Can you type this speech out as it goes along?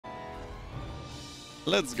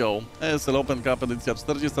Let's go. ESL Open Cup edycja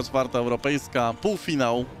 44 europejska.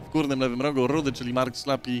 Półfinał w górnym lewym rogu. Rudy, czyli Mark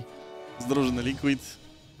Szlapi z drużyny Liquid.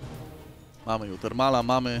 Mamy uThermala,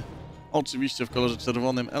 mamy oczywiście w kolorze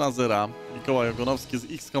czerwonym Elazera, Mikołaj Ogonowski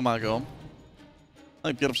z X-Komago. No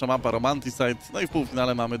i pierwsza mapa Romanticide. No i w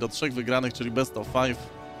półfinale mamy do 3 wygranych, czyli best of 5.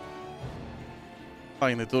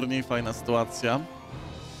 Fajny turniej, fajna sytuacja.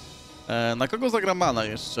 Na kogo zagra Mana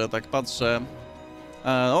jeszcze? Tak patrzę.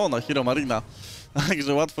 O, na Hero Marina.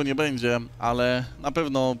 Także łatwo nie będzie, ale na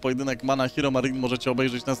pewno pojedynek Mana Hero Marine możecie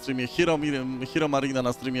obejrzeć na streamie Hero Marina,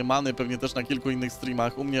 na streamie Many, pewnie też na kilku innych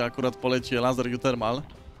streamach. U mnie akurat poleci Elazer uThermal.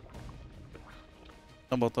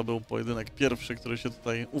 No bo to był pojedynek pierwszy, który się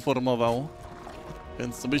tutaj uformował.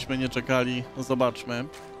 Więc co byśmy nie czekali, zobaczmy.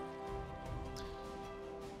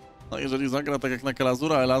 No jeżeli zagra tak jak na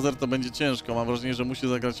Kalazura Elazer, to będzie ciężko. Mam wrażenie, że musi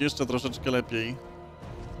zagrać jeszcze troszeczkę lepiej.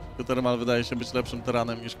 uThermal wydaje się być lepszym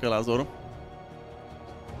teranem niż Kalazur.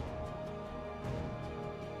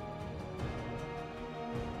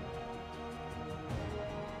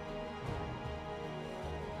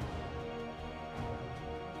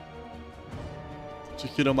 Czy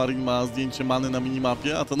Hero Marine ma zdjęcie Many na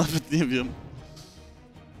minimapie? A to nawet nie wiem.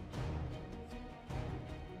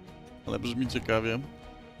 Ale brzmi ciekawie.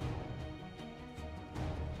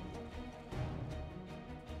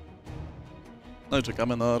 No i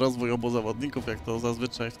czekamy na rozwój obu zawodników, jak to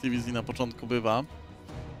zazwyczaj w TVZ na początku bywa.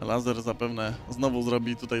 Elazer zapewne znowu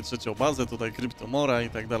zrobi tutaj trzecią bazę, tutaj Kryptomora i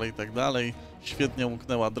tak dalej, i tak dalej. Świetnie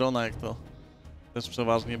umknęła drona, jak to też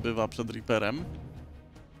przeważnie bywa przed Reaperem.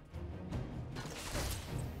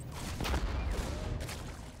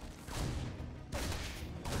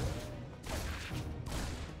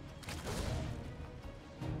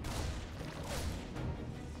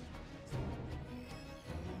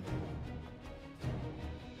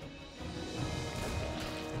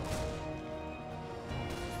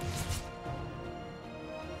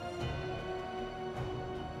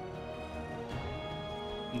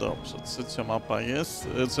 Dobrze, trzecia mapa jest,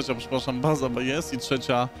 przepraszam, baza jest i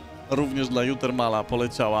trzecia również dla uThermala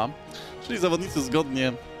poleciała. Czyli zawodnicy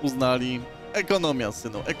zgodnie uznali ekonomia,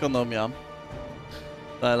 synu, ekonomia.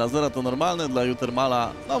 Dla Elazera to normalne, dla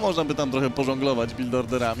uThermala, no można by tam trochę pożonglować build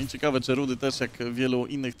orderami. Ciekawe, czy Rudy też jak wielu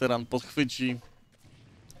innych teran podchwyci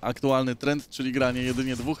aktualny trend, czyli granie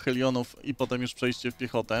jedynie 2 Helionów i potem już przejście w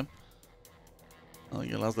piechotę. No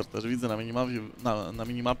i Elazer też widzę na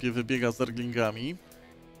minimapie wybiega z zerglingami.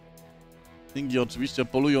 Lingi oczywiście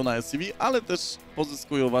polują na SCV, ale też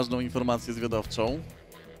pozyskują ważną informację zwiadowczą.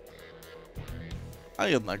 A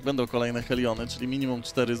jednak będą kolejne Heliony, czyli minimum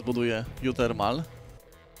 4 zbuduje uThermal.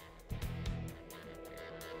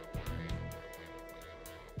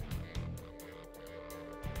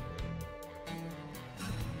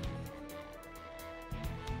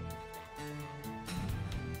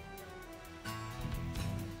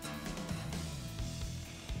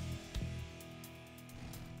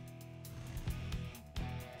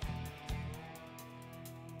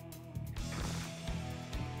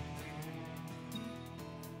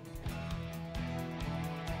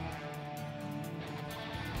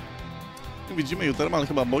 Widzimy, uThermal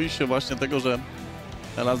chyba boi się właśnie tego, że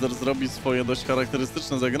Elazer zrobi swoje dość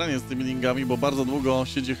charakterystyczne zagranie z tymi lingami, bo bardzo długo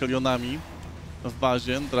siedzi Helionami w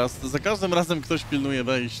bazie. Teraz za każdym razem ktoś pilnuje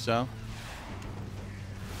wejścia.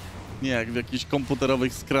 Nie jak w jakichś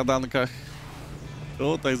komputerowych skradankach.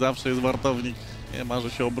 Tutaj zawsze jest wartownik. Nie ma,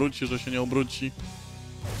 że się obróci, że się nie obróci.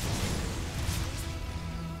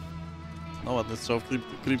 No ładny strzał w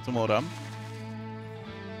Kryptomora.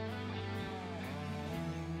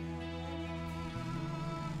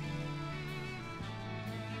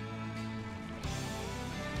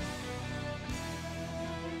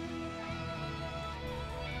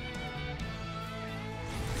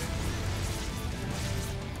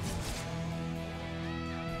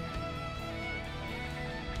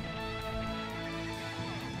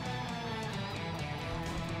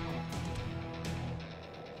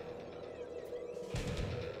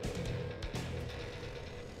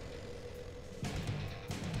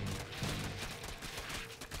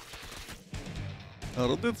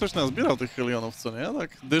 Rudy coś nazbierał tych Helionów, co nie?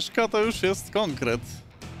 Tak, dyszka to już jest konkret.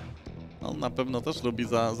 On na pewno też lubi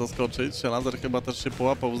zaskoczyć. Elazer chyba też się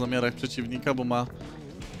połapał w zamiarach przeciwnika, bo ma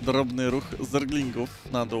drobny ruch zerglingów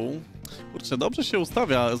na dół. Kurczę, dobrze się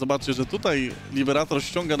ustawia. Zobaczcie, że tutaj Liberator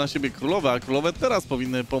ściąga na siebie królowe, a królowe teraz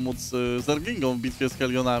powinny pomóc zerglingom w bitwie z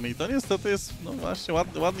Helionami. To niestety jest, no właśnie,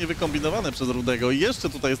 ładnie wykombinowane przez Rudego. I jeszcze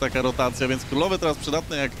tutaj jest taka rotacja, więc królowe teraz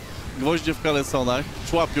przydatne jak gwoździe w kalesonach.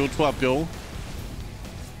 Człapią.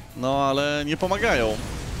 No, ale nie pomagają.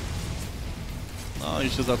 No i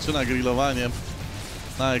się zaczyna grillowanie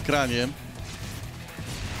na ekranie.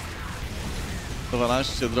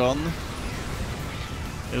 12 dron.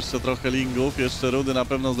 Jeszcze trochę lingów, jeszcze Rudy na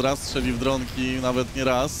pewno raz strzeli w dronki, nawet nie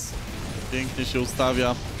raz. Pięknie się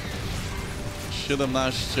ustawia.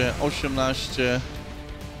 17, 18.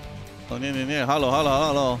 No nie,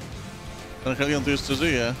 halo. Ten Helion tu jeszcze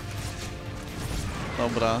żyje.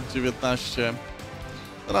 Dobra, 19.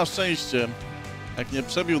 To na szczęście. Jak nie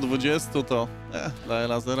przebił 20, to dla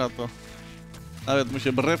Elazera to nawet mu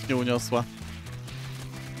się brew nie uniosła.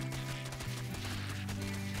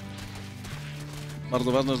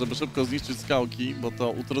 Bardzo ważne, żeby szybko zniszczyć skałki, bo to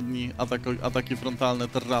utrudni ataki frontalne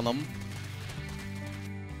terranom.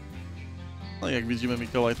 No i jak widzimy,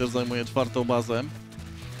 Mikołaj też zajmuje 4. bazę.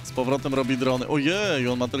 Z powrotem robi drony. Ojej,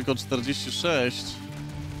 on ma tylko 46.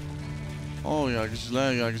 O, jak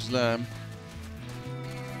źle, jak źle.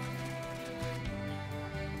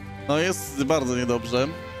 No jest bardzo niedobrze.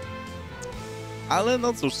 Ale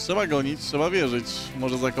no cóż, trzeba gonić, trzeba wierzyć.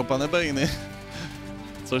 Może zakopane Bejny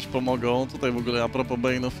coś pomogą. Tutaj w ogóle a propos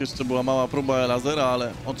Bejnów jeszcze była mała próba Elazera,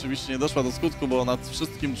 ale oczywiście nie doszła do skutku, bo nad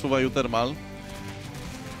wszystkim czuwa uThermal.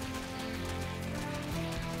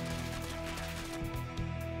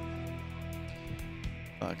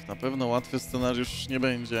 Tak, na pewno łatwy scenariusz nie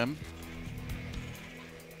będzie.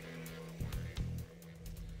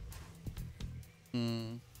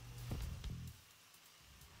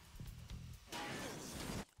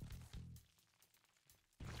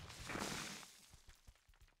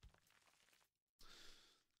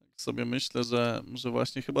 Sobie myślę, że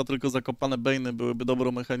właśnie chyba tylko zakopane Bejny byłyby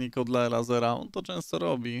dobrą mechaniką dla Elazera. On to często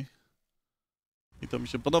robi. I to mi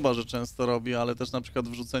się podoba, że często robi, ale też na przykład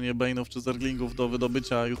wrzucenie Bejnów czy Zerglingów do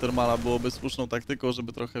wydobycia uThermala byłoby słuszną taktyką,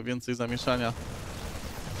 żeby trochę więcej zamieszania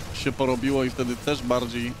się porobiło i wtedy też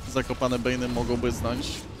bardziej zakopane Bejny mogą błysnąć.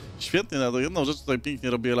 Świetnie, na to jedną rzecz tutaj pięknie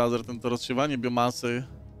robi Elazer, to rozsiewanie biomasy.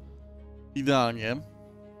 Idealnie.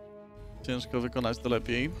 Ciężko wykonać to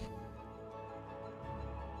lepiej.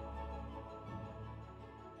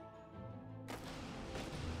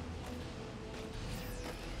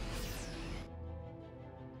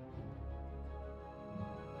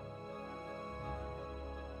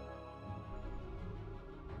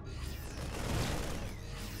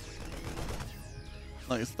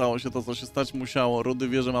 No i stało się to, co się stać musiało. Rudy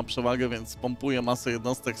wie, że ma przewagę, więc pompuje masę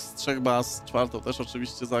jednostek z 3 baz. 4. też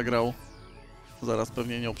oczywiście zagrał. Zaraz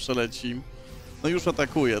pewnie nią przeleci. No i już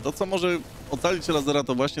atakuje. To, co może ocalić Elazera,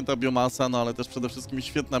 to właśnie ta biomasa, no ale też przede wszystkim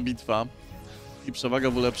świetna bitwa. I przewaga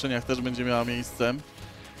w ulepszeniach też będzie miała miejsce.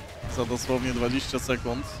 Za dosłownie 20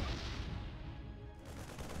 sekund.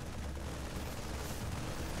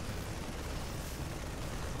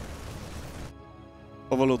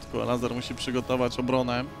 Powolutku, Elazer musi przygotować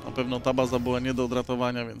obronę. Na pewno ta baza była nie do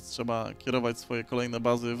odratowania, więc trzeba kierować swoje kolejne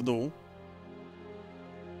bazy w dół.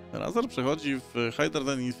 Elazer przechodzi w Hydra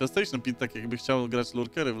ten Infestation Pit, tak jakby chciał grać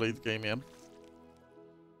lurkery w late game'ie.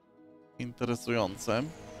 Interesujące.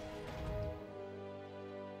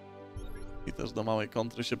 I też do małej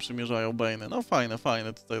kontry się przymierzają Bejny. No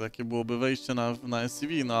fajne. Tutaj takie byłoby wejście na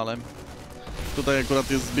SCV, no ale tutaj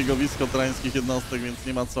akurat jest zbiegowisko trańskich jednostek, więc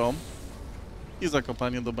nie ma co. I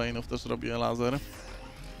zakopanie do Bejnów też robi Elazer.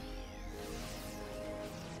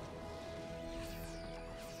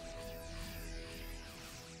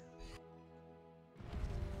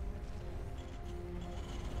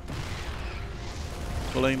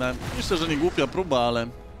 Kolejna, myślę, że nie głupia próba, ale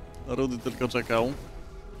Rudy tylko czekał.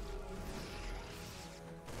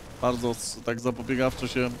 Bardzo tak zapobiegawczo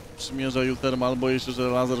się przymierza uThermal. Boję się, że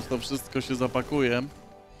Elazer w to wszystko się zapakuje.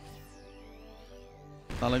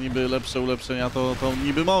 Ale niby lepsze ulepszenia to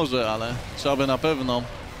niby może, ale trzeba by na pewno.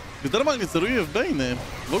 uThermal nie celuje w Bejny.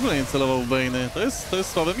 W ogóle nie celował w Bejny. To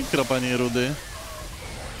jest słabe mikro, panie Rudy.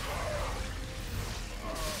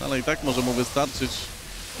 Ale i tak może mu wystarczyć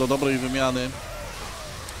do dobrej wymiany.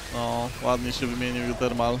 No, ładnie się wymienił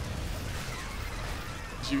uThermal.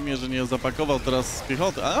 Dziwi mnie, że nie zapakował teraz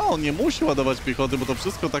piechoty. A on nie musi ładować piechoty, bo to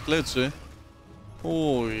wszystko tak leczy.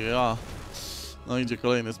 Ja. No idzie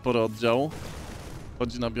kolejny spory oddział.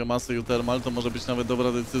 Chodzi na biomasę uThermal, to może być nawet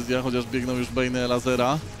dobra decyzja, chociaż biegną już Bejny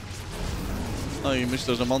Elazera. No i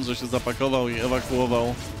myślę, że mądrze się zapakował i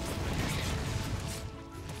ewakuował.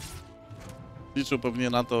 Liczył pewnie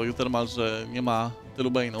na to uThermal, że nie ma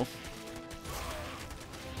tylu Bejnów.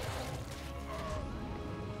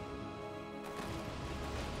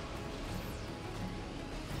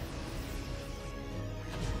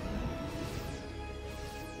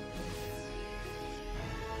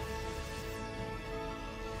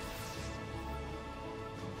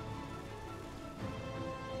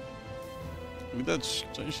 Widać,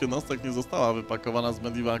 część jednostek nie została wypakowana z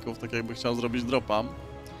medivaków, tak jakby chciał zrobić dropa.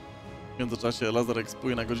 W międzyczasie Elazer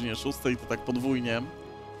ekspuje na godzinie 6 i to tak podwójnie.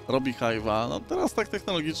 Robi hive'a. No teraz tak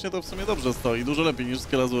technologicznie to w sumie dobrze stoi. Dużo lepiej niż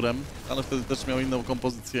z Elazurem, ale wtedy też miał inną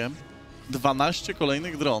kompozycję. 12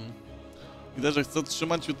 kolejnych dron. Widać, że chce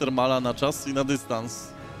trzymać uThermala na czas i na dystans.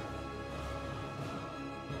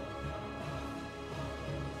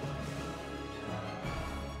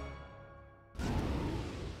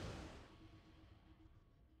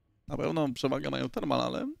 Na pewno przewagę mają uThermal,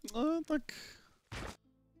 ale no, tak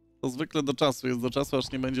to zwykle do czasu. Jest do czasu,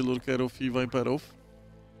 aż nie będzie lurkerów i viperów.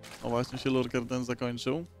 O, właśnie się lurker ten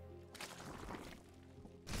zakończył.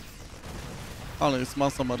 Ale jest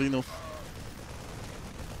masa marinów.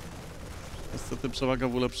 Niestety przewaga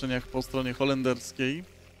w ulepszeniach po stronie holenderskiej.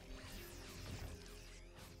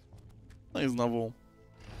 No i znowu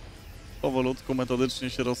powolutku, metodycznie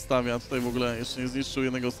się rozstawia. Tutaj w ogóle jeszcze nie zniszczył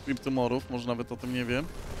jednego z Cryptomorów, może nawet o tym nie wie.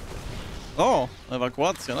 O!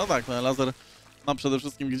 Ewakuacja, no tak, no Elazer ma przede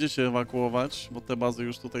wszystkim gdzie się ewakuować, bo te bazy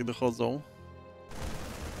już tutaj dochodzą.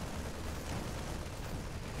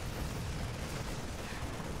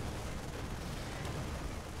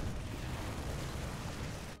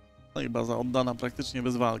 No i baza oddana praktycznie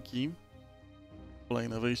bez walki.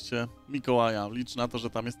 Kolejne wyjście Mikołaja. Licz na to, że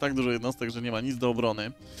tam jest tak dużo jednostek, że nie ma nic do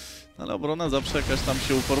obrony. Ale obrona zawsze jakaś tam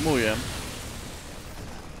się uformuje.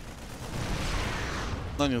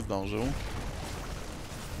 No nie zdążył.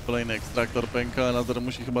 Kolejny ekstraktor pęka. Elazer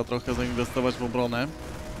musi chyba trochę zainwestować w obronę.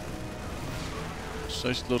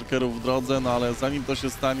 6 lurkerów w drodze, no ale zanim to się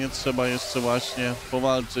stanie, trzeba jeszcze właśnie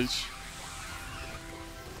powalczyć.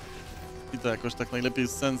 I to jakoś tak najlepiej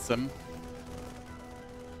z sensem.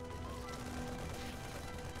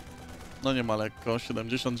 No nie ma lekko.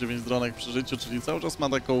 79 dronek przy życiu, czyli cały czas ma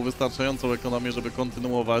taką wystarczającą ekonomię, żeby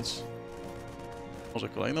kontynuować. Może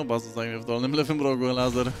kolejną bazę zajmie w dolnym lewym rogu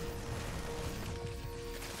Elazer.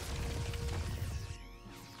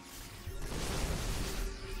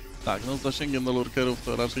 Tak, no z zasięgiem do lurkerów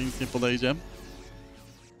to raczej nic nie podejdzie.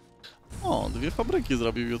 O, 2 fabryki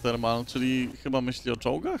zrobił uThermal, czyli chyba myśli o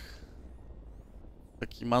czołgach?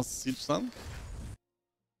 Taki mass siege tank?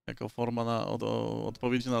 Jako forma na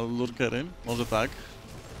odpowiedzi na lurkery, może tak.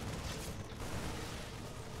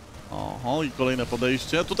 Oho, i kolejne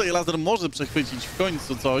podejście. Tutaj Elazer może przechwycić w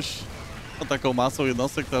końcu coś. No taką masą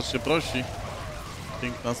jednostek też się prosi.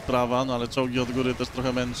 Piękna sprawa, no ale czołgi od góry też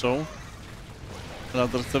trochę męczą.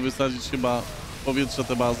 Elazer chce wysadzić chyba w powietrze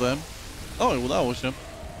tę bazę. O, udało się.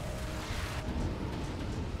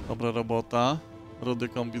 Dobra robota. Rudy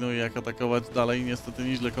kombinuje jak atakować dalej, niestety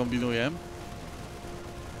nieźle kombinuje.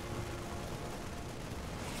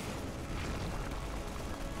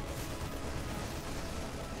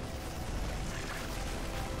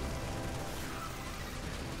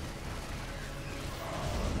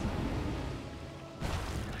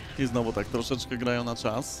 I znowu tak troszeczkę grają na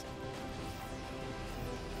czas.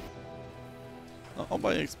 No,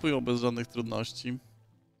 obaj ekspują bez żadnych trudności.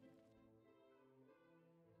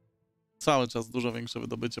 Cały czas dużo większe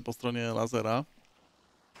wydobycie po stronie Elazera.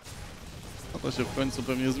 No to się w końcu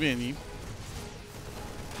pewnie zmieni.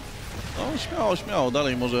 No śmiało, śmiało.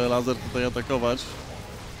 Dalej może Elazer tutaj atakować.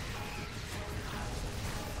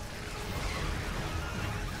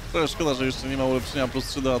 Trochę szkoda, że jeszcze nie ma ulepszenia plus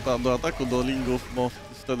 3 do ataku do lingów, bo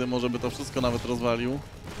wtedy może by to wszystko nawet rozwalił.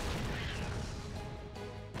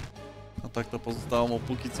 A tak to pozostało mu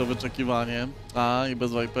póki co wyczekiwanie. A i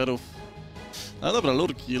bez viperów. No dobra,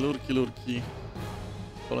 lurki.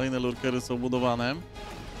 Kolejne lurkery są budowane.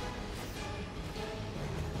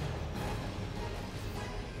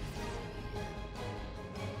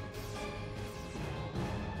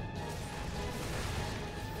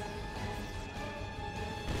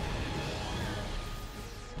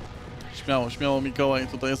 Śmiało, śmiało Mikołaj.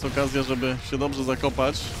 Tutaj jest okazja, żeby się dobrze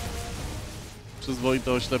zakopać.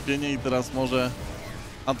 Przyzwoite oślepienie i teraz może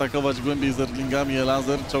atakować głębiej zerglingami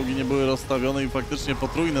Elazer. Czołgi nie były rozstawione i faktycznie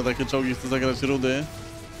potrójne takie czołgi chce zagrać Rudy.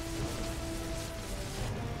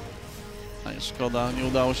 A i szkoda, nie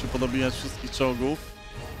udało się podobijać wszystkich czołgów.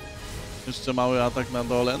 Jeszcze mały atak na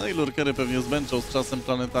dole. No i lurkery pewnie zmęczą z czasem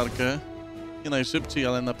planetarkę. Nie najszybciej,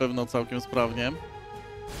 ale na pewno całkiem sprawnie.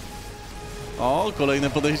 O, kolejne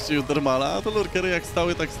podejście uThermala. A to lurkery jak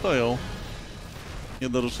stały, tak stoją. Nie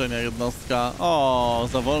do ruszenia jednostka. O,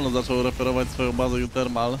 za wolno zaczął referować swoją bazę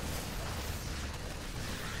uThermal.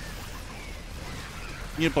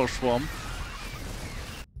 Nie poszło.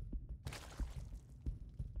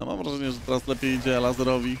 No mam wrażenie, że teraz lepiej idzie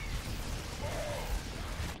Elazerowi.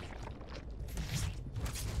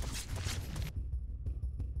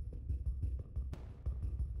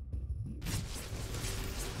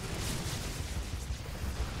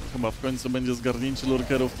 Chyba w końcu będzie zgarnięcie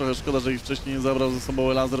lurkerów. Trochę szkoda, że ich wcześniej nie zabrał ze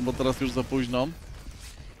sobą Elazer, bo teraz już za późno.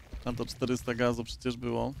 Tam to 400 gazu przecież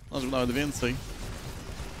było. Może nawet więcej.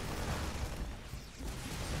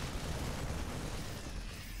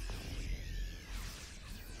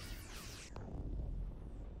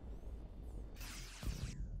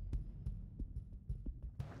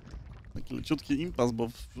 Taki leciutki impas, bo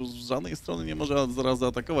z żadnej strony nie może zaraz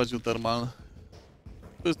zaatakować uThermal.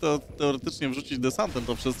 To jest teoretycznie wrzucić desantem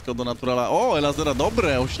to wszystko do naturala. O, Elazera,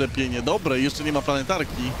 dobre oślepienie, dobre. Jeszcze nie ma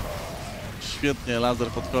planetarki. Świetnie, Elazer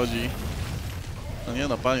podchodzi. No nie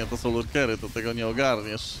no, panie, to są lurkery, to tego nie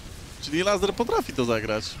ogarniesz. Czyli Elazer potrafi to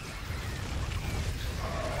zagrać.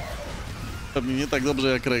 Pewnie nie tak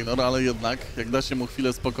dobrze jak Reynor, ale jednak, jak da się mu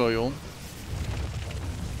chwilę spokoju,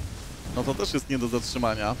 no to też jest nie do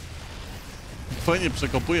zatrzymania. Fajnie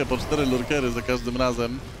przekopuje po 4 lurkery za każdym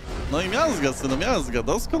razem. No i miazga, syno, miazga.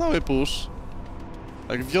 Doskonały push.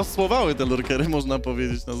 Tak wiosłowały te lurkery, można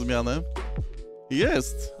powiedzieć, na zmianę.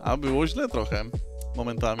 Jest, a było źle trochę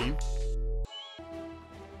momentami.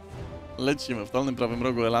 Lecimy. W dolnym prawym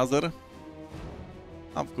rogu Elazer,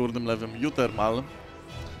 a w górnym lewym uThermal.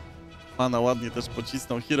 Mana ładnie też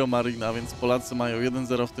pocisnął Hero Marina, więc Polacy mają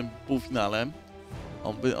 1-0 w tym półfinale.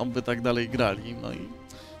 Oby tak dalej grali. No i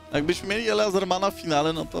jakbyśmy mieli Elazermana w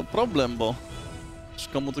finale, no to problem, bo już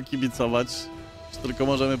komu to kibicować, czy tylko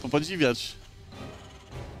możemy popodziwiać.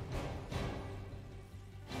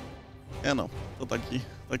 Nie no, to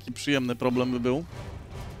taki przyjemny problem by był.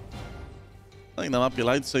 No i na mapie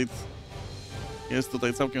Lightshade jest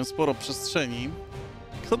tutaj całkiem sporo przestrzeni.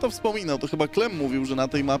 Kto to wspominał? To chyba Klem mówił, że na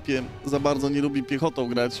tej mapie za bardzo nie lubi piechotą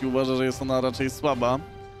grać i uważa, że jest ona raczej słaba.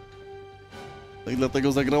 No i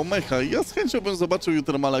dlatego zagrał mecha. I ja z chęcią bym zobaczył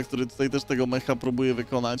uThermala, który tutaj też tego mecha próbuje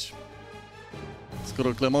wykonać.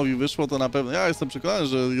 Skoro Klemowi wyszło, to na pewno... Ja jestem przekonany,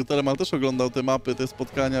 że uThermal też oglądał te mapy, te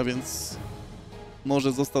spotkania, więc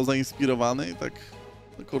może został zainspirowany i tak...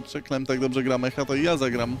 No kurczę, Klem tak dobrze gra mecha, to i ja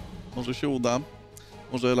zagram. Może się uda.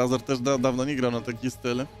 Może Elazer też dawno nie grał na taki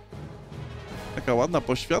styl. Taka ładna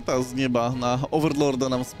poświata z nieba na Overlorda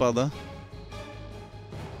nam spada.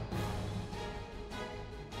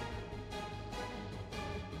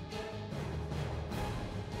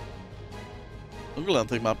 W ogóle na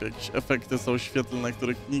tej mapie jakieś efekty są świetlne,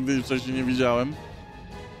 których nigdy wcześniej nie widziałem.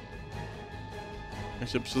 Jak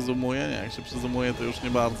się przyzumuje? Nie, jak się przyzumuje, to już nie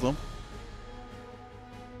bardzo.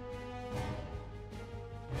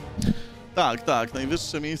 Tak,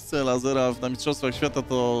 najwyższe miejsce Elazera na Mistrzostwach Świata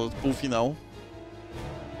to półfinał.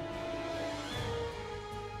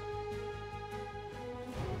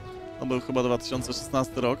 To był chyba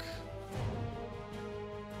 2016 rok.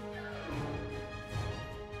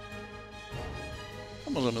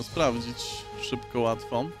 To możemy sprawdzić szybko,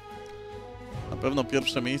 łatwo. Na pewno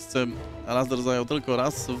pierwsze miejsce Elazer zajął tylko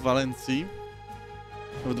raz w Walencji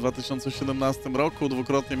w 2017 roku.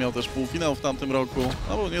 Dwukrotnie miał też półfinał w tamtym roku.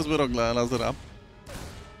 No był niezły rok dla Elazera.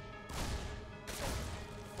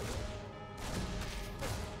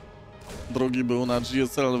 Drugi był na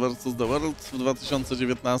GSL vs The World w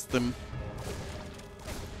 2019.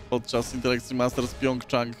 Podczas Interakcji Masters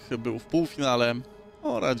Pyeongchang był w półfinale.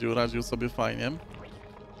 O, radził sobie fajnie.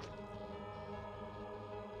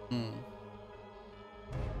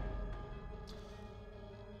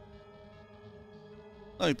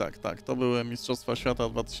 No i tak, to były Mistrzostwa Świata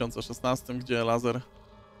w 2016, gdzie Elazer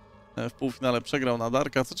w półfinale przegrał na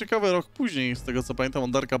Darka. Co ciekawe, rok później, z tego co pamiętam,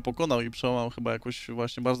 on Darka pokonał i przełamał chyba jakąś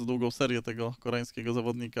właśnie bardzo długą serię tego koreańskiego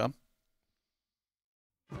zawodnika.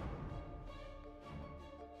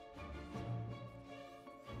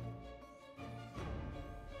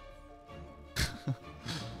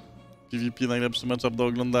 PvP najlepszy matchup do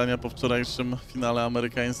oglądania po wczorajszym finale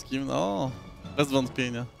amerykańskim. No, bez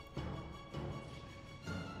wątpienia.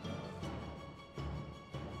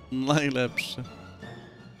 Najlepszy.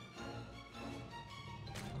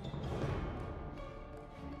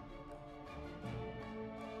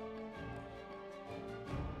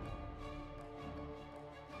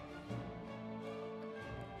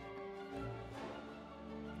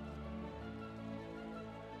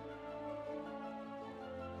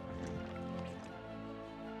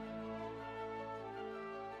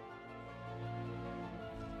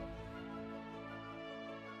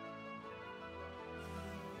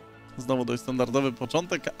 Znowu dość standardowy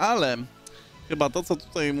początek, ale chyba to, co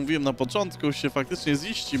tutaj mówiłem na początku, się faktycznie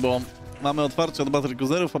ziści, bo mamy otwarcie od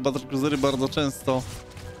battlecruiserów, a battlecruisery bardzo często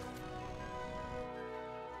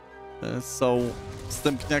są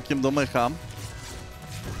wstępniakiem do mecha.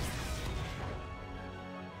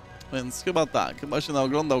 Więc chyba tak, chyba się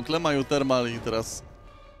naoglądał Klema uThermal i teraz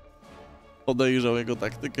podejrzał jego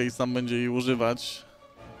taktykę i sam będzie jej używać.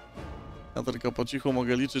 Ja tylko po cichu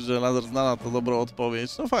mogę liczyć, że Elazer znalazł to dobrą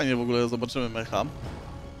odpowiedź. No fajnie, w ogóle zobaczymy mecha.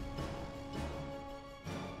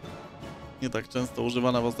 Nie tak często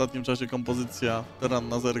używana w ostatnim czasie kompozycja teran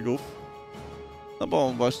na zergów. No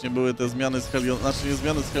bo właśnie były te zmiany z helionami, znaczy nie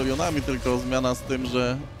zmiany z helionami, tylko zmiana z tym,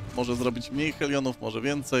 że może zrobić mniej helionów, może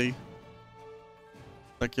więcej.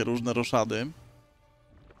 Takie różne roszady.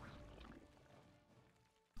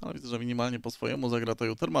 Ale widzę, że minimalnie po swojemu zagra to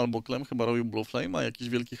uThermal, bo Klem chyba robił Blue Flame, a jakiś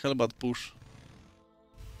wielki Hellbat push.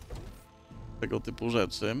 Tego typu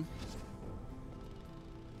rzeczy.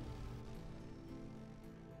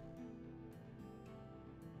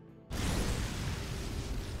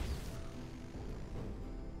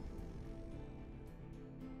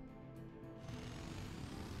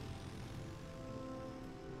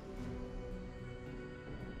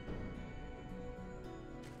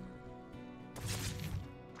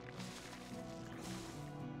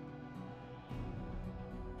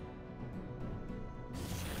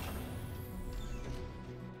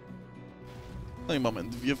 No i mamy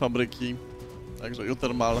dwie fabryki, także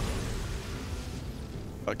uThermal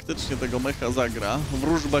faktycznie tego mecha zagra.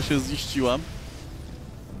 Wróżba się ziściła.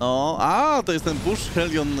 No, to jest ten push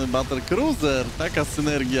Helion Battle Cruiser, taka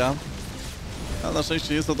synergia. A na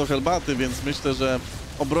szczęście jest to Hellbaty, więc myślę, że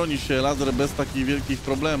obroni się Elazer bez takich wielkich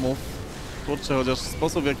problemów. Kurczę, chociaż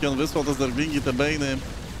sposób, w jaki on wysłał te zerglingi, te bane'y,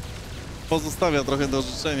 pozostawia trochę do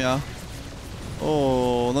życzenia.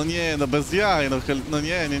 O, no nie, no bez jaj, no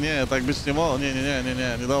nie, tak być nie może,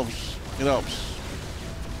 nie dobrze.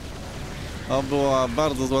 To była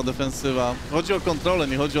bardzo zła defensywa. Chodzi o kontrolę,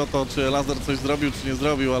 nie chodzi o to, czy Elazer coś zrobił, czy nie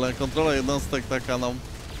zrobił, ale kontrola jednostek taka, no,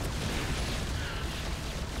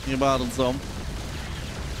 nie bardzo.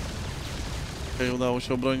 Okej, udało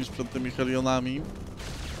się obronić przed tymi helionami.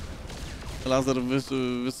 Elazer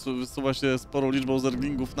wysuwa się sporą liczbą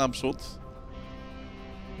zerglingów naprzód.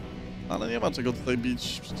 Ale nie ma czego tutaj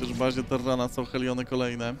bić, przecież w bazie Terrana są heliony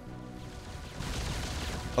kolejne.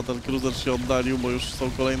 Battle Cruiser się oddalił, bo już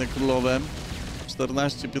są kolejne królowe.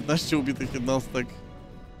 14-15 ubitych jednostek.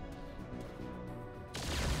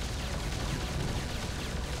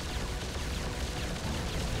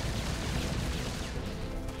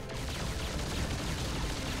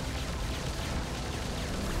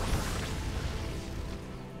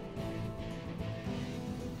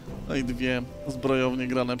 No i dwie zbrojownie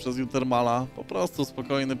grane przez uThermala. Po prostu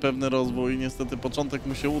spokojny, pewny rozwój. Niestety początek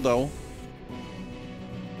mu się udał.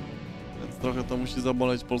 Więc trochę to musi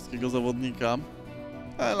zaboleć polskiego zawodnika.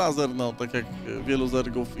 A Elazer, no tak jak wielu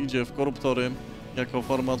zergów, idzie w koruptory jako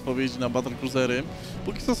formę odpowiedzi na Battle Cruisery.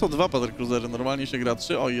 Póki co są dwa Battle Cruisery, normalnie się gra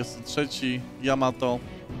 3. O, jest trzeci, Yamato.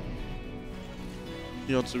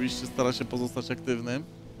 I oczywiście stara się pozostać aktywny.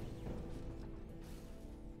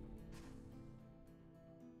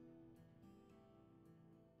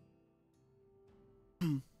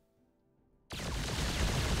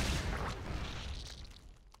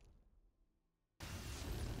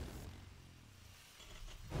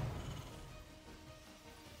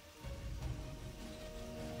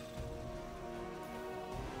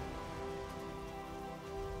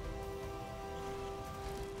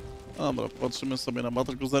 Dobra, patrzymy sobie na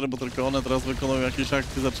Battle Cruisery, bo tylko one teraz wykonują jakieś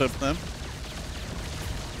akcje zaczepne.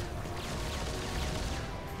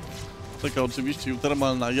 Czeka oczywiście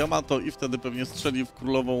uThermal na Yamato i wtedy pewnie strzeli w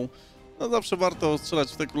królową. No zawsze warto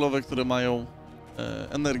strzelać w te królowe, które mają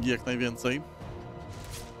energii jak najwięcej.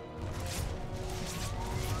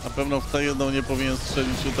 Na pewno w tę jedną nie powinien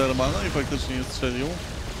strzelić uThermal, no i faktycznie nie strzelił.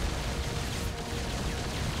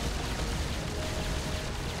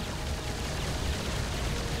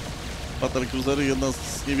 Battle Cruisery, jedna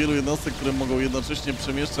z niewielu jednostek, które mogą jednocześnie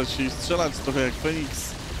przemieszczać się i strzelać, trochę jak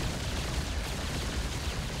Phoenix.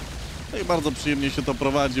 No i bardzo przyjemnie się to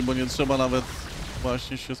prowadzi, bo nie trzeba nawet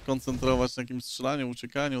właśnie się skoncentrować na jakimś strzelaniu,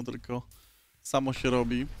 uciekaniu, tylko samo się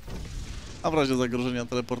robi. A w razie zagrożenia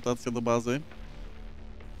teleportacja do bazy.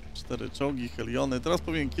 4 czołgi, heliony. Teraz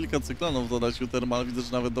powinien kilka cyklonów dodać uThermal, widzę,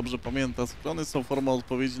 że nawet dobrze pamięta. Cyklony są formą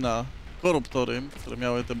odpowiedzi na koruptory, które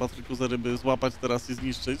miały te Battle Cruisery, by złapać teraz i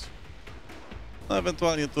zniszczyć. No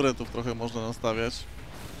ewentualnie turretów trochę można nastawiać.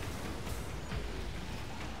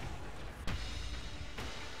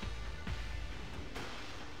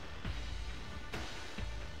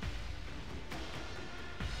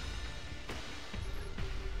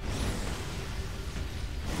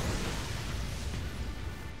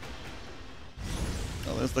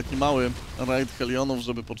 To jest taki mały raid helionów,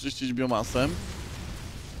 żeby poczyścić biomasę.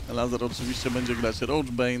 Elazer oczywiście będzie grać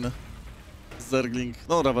Roachbane, Zergling,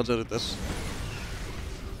 no Ravagery też.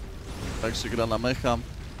 Tak się gra na mecha.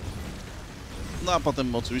 No a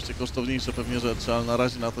potem oczywiście kosztowniejsze pewnie rzeczy, ale na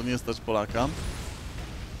razie na to nie stać Polaka.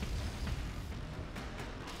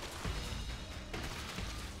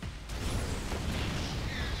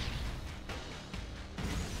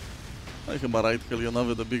 No i chyba rajd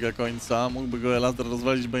helionowy dobiega końca. Mógłby go Elazer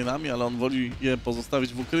rozwalić bane'ami, ale on woli je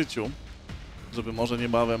pozostawić w ukryciu. Żeby może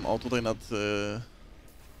niebawem, o tutaj nad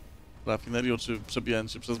rafinerią czy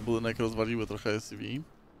przebijając się przez budynek rozwaliły trochę SCV.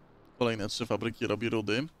 Kolejne 3 fabryki robi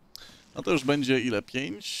rudy. No to już będzie ile?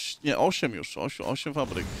 5? Nie, 8 już. 8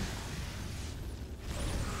 fabryk.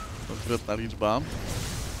 Konkretna liczba.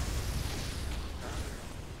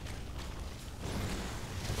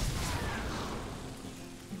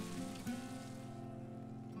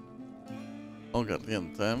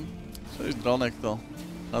 Ogarnięte. 6 dronek to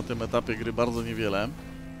na tym etapie gry bardzo niewiele.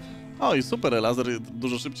 O i super, Elazer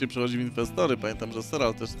dużo szybciej przechodzi w inwestory. Pamiętam, że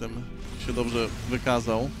Seral też tym się dobrze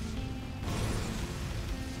wykazał.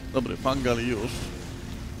 Dobry, Fangal już.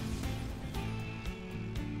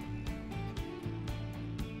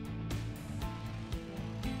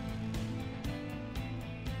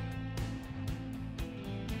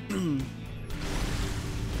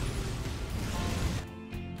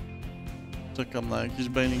 Czekam na jakiś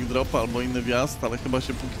bailing drop albo inny wjazd, ale chyba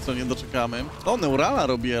się póki co nie doczekamy. O, Neurala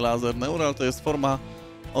robi Elazer. Neural to jest forma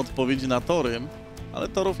odpowiedzi na tory, ale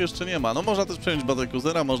torów jeszcze nie ma. No można też przejąć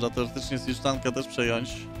Battlecruisera, można teoretycznie Sisztankę też przejąć.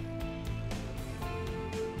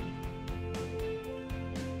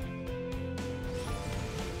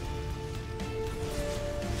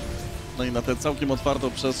 No i na tę całkiem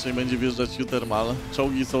otwartą przestrzeń będzie wjeżdżać uThermal.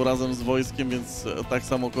 Czołgi są razem z wojskiem, więc tak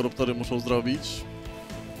samo koruptory muszą zrobić.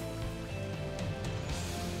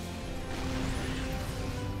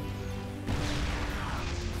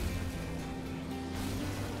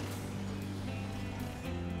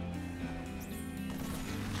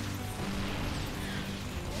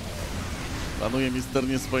 Planuje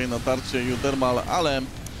misternie swoje natarcie uThermal, ale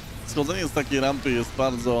schodzenie z takiej rampy jest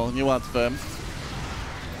bardzo niełatwe.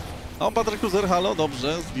 O, Battlecruiser, halo,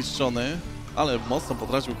 dobrze, zniszczony, ale mocno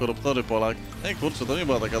potracił koruptory Polak. Ej, kurczę, to nie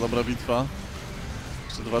była taka dobra bitwa.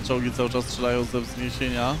 Jeszcze 2 czołgi cały czas strzelają ze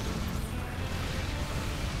wzniesienia.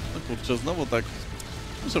 No kurczę, znowu tak.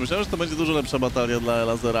 Myślałem, że to będzie dużo lepsza batalia dla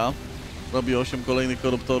Elazera. Robi 8 kolejnych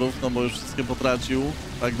koruptorów, no bo już wszystkie potracił.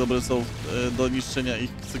 Tak dobre są do niszczenia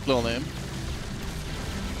ich cyklony.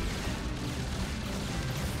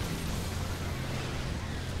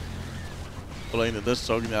 Kolejny deszcz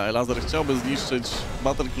ognia. Elazer chciałby zniszczyć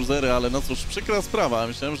Battlecruisery, ale no cóż, przykra sprawa.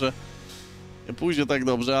 Myślałem, że nie pójdzie tak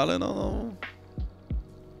dobrze, ale no...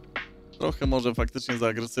 Trochę może faktycznie za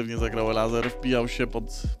agresywnie zagrał Elazer. Wbijał się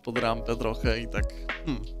pod rampę trochę i tak...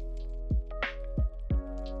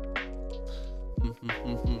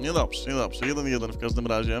 Niedobrze, niedobrze. 1-1 w każdym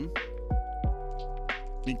razie.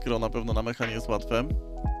 Mikro na pewno na mecha nie jest łatwe.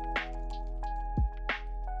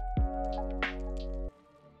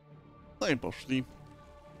 No i poszli.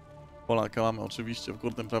 Polaka mamy oczywiście w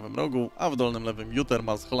górnym prawym rogu, a w dolnym lewym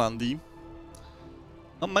uThermal z Holandii.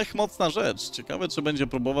 No mech mocna rzecz. Ciekawe, czy będzie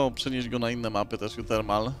próbował przenieść go na inne mapy też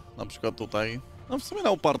uThermal. Na przykład tutaj. No w sumie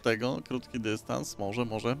na upartego. Krótki dystans.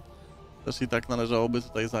 Może. Też i tak należałoby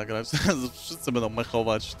tutaj zagrać. Wszyscy będą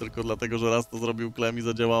mechować tylko dlatego, że raz to zrobił Klem i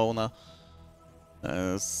zadziałało na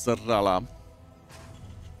Serrala.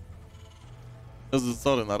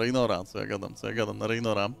 Sorry, na Reynora. Co ja gadam na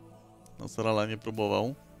Reynora. No, Serala nie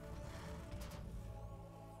próbował.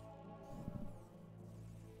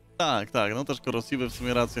 Tak, no też korosiwy w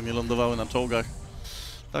sumie racja, nie lądowały na czołgach.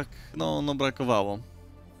 Tak, no brakowało.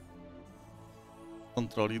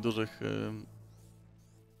 Kontroli dużych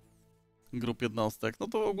grup jednostek. No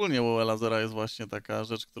to ogólnie u Elazera jest właśnie taka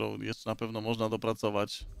rzecz, którą jeszcze na pewno można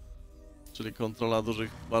dopracować. Czyli kontrola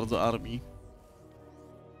dużych bardzo armii.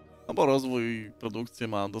 No bo rozwój i produkcję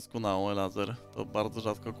ma doskonałą Elazer. To bardzo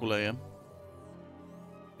rzadko kuleje.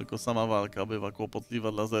 Tylko sama walka bywa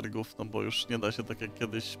kłopotliwa dla zergów, no bo już nie da się tak jak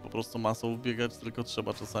kiedyś po prostu masą wbiegać, tylko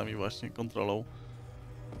trzeba czasami właśnie kontrolą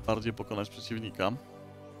bardziej pokonać przeciwnika.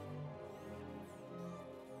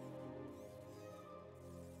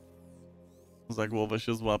 Za głowę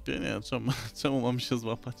się złapie? Nie, czemu mam się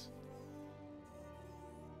złapać?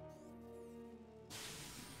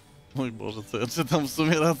 Mój Boże, co ja czytam, w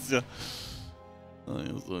sumie racja. No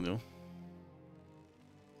Jezuniu.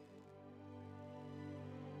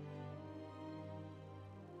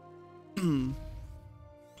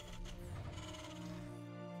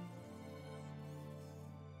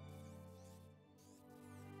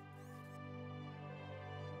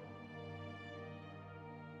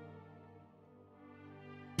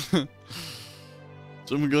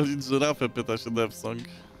 Czym golić żyrafę? Pyta się Devsong.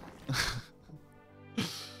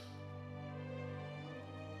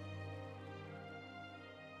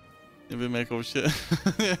 Nie wiem jaką się...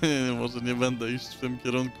 nie, może nie będę iść w tym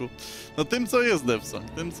kierunku. No tym co jest Devsong,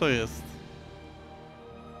 tym co jest.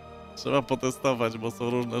 Trzeba potestować, bo są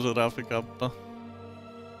różne żyrafy kappa.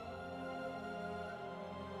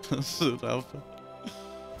 Żyrafy.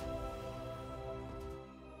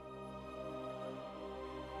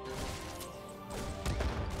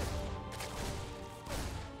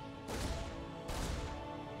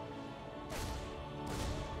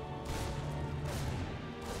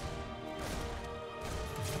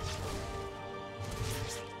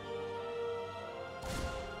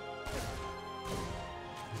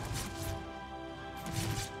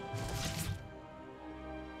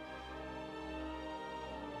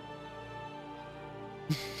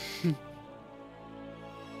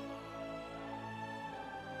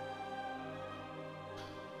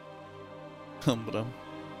 Dobra.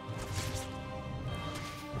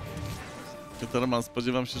 uThermal,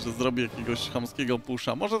 spodziewam się, że zrobi jakiegoś chamskiego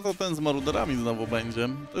pusha. Może to ten z maruderami znowu będzie.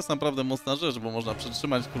 To jest naprawdę mocna rzecz, bo można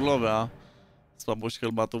przytrzymać królowe, a słabość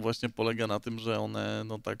Hellbatów właśnie polega na tym, że one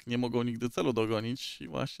no tak nie mogą nigdy celu dogonić i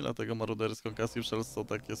właśnie dlatego marudery z Concussive Shells są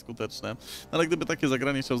takie skuteczne. Ale gdyby takie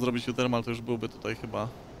zagranie chciał zrobić uThermal, to już byłby tutaj chyba...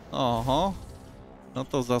 Oho! No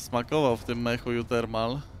to zasmakował w tym mechu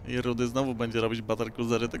uThermal i Rudy znowu będzie robić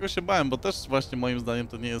battlecruisery. Tego się bałem, bo też właśnie moim zdaniem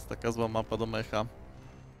to nie jest taka zła mapa do mecha.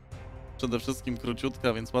 Przede wszystkim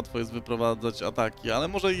króciutka, więc łatwo jest wyprowadzać ataki, ale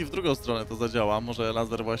może i w drugą stronę to zadziała. Może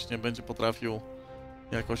Elazer właśnie będzie potrafił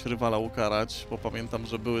jakoś rywala ukarać, bo pamiętam,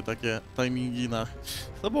 że były takie timingi na...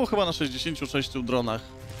 To było chyba na 66 dronach.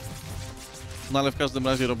 No ale w każdym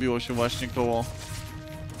razie robiło się właśnie koło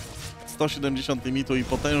 170 limitu i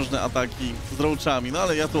potężne ataki z roachami. No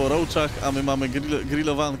ale ja tu o roachach, a my mamy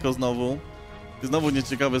grillowanko znowu. I znowu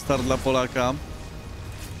nieciekawy start dla Polaka.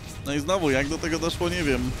 No i znowu, jak do tego doszło, nie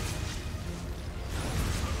wiem.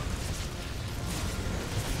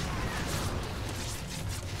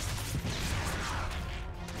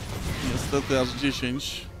 Niestety aż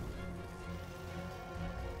 10.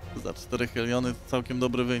 Za 4 Heliony to całkiem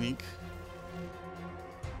dobry wynik.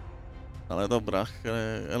 Ale dobra,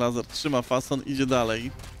 Elazer trzyma fason, idzie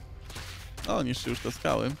dalej. O, niszczy już te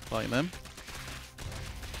skały, fajne.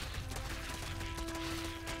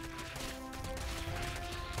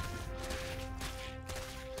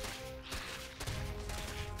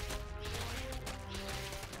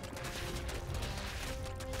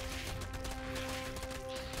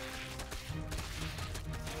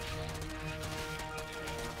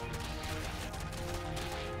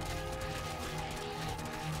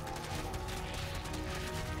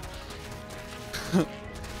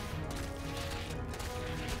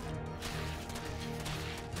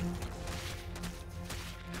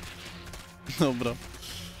 Dobra.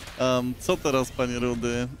 Co teraz, panie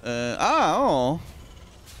Rudy? O!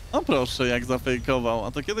 No proszę, jak zafejkował.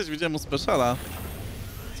 A to kiedyś widziałem u Speciala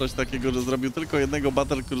coś takiego, że zrobił tylko jednego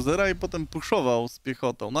battlecruisera i potem puszował z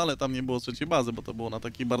piechotą. No ale tam nie było trzeciej bazy, bo to było na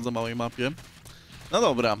takiej bardzo małej mapie. No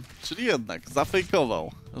dobra, czyli jednak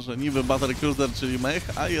zafejkował, że niby battlecruiser, czyli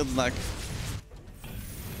mech, a jednak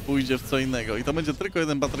pójdzie w co innego. I to będzie tylko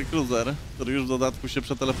jeden battlecruiser, który już w dodatku się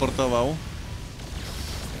przeteleportował.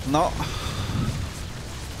 No...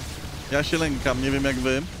 Ja się lękam, nie wiem jak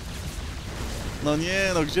wy. No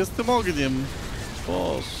nie, no gdzie z tym ogniem?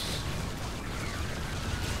 Boż.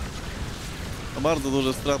 No bardzo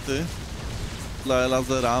duże straty dla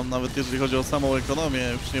Elazera, nawet jeżeli chodzi o samą ekonomię,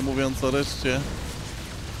 już nie mówiąc o reszcie.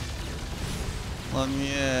 No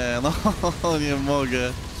nie, no nie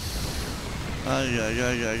mogę.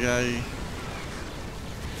 Ajajajajaj.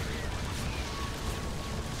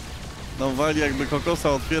 No wali jakby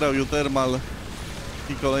kokosa otwierał uThermal.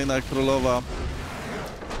 I kolejna królowa.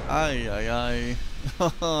 Ajajaj.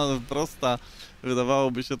 Prosta,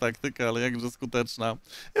 wydawałoby się taktyka, ale jakże skuteczna.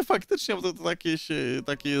 I faktycznie to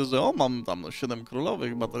takie jest, że mam tam 7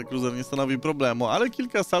 królowych, battlecruiser nie stanowi problemu, ale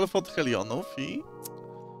kilka salw od Helionów i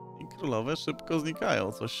królowe szybko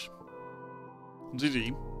znikają. Coś. GG.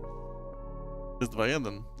 Jest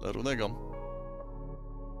 2-1 dla Rudego.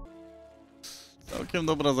 Całkiem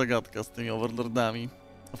dobra zagadka z tymi overlordami.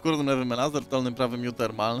 W górnym lewym Elazer, w dolnym prawym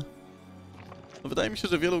uThermal. No wydaje mi się,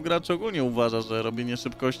 że wielu graczy ogólnie uważa, że robienie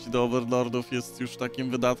szybkości do overlordów jest już takim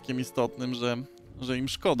wydatkiem istotnym, że im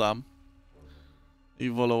szkoda. I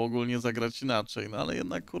wolą ogólnie zagrać inaczej. No ale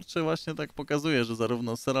jednak, kurczę, właśnie tak pokazuje, że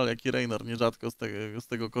zarówno Serral, jak i Reynor nierzadko z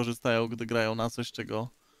tego korzystają, gdy grają na coś, czego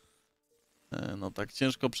no tak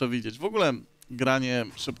ciężko przewidzieć. W ogóle granie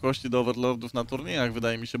szybkości do overlordów na turniejach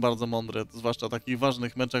wydaje mi się bardzo mądre, zwłaszcza w takich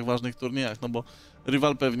ważnych meczach, ważnych turniejach, no bo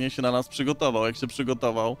rywal pewnie się na nas przygotował. Jak się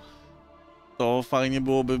przygotował, to fajnie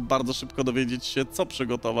byłoby bardzo szybko dowiedzieć się, co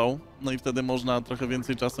przygotował, no i wtedy można trochę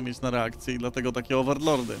więcej czasu mieć na reakcję i dlatego takie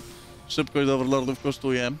overlordy. Szybkość do overlordów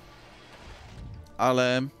kosztuje,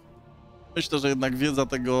 ale Myślę, że jednak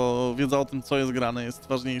wiedza o tym, co jest grane, jest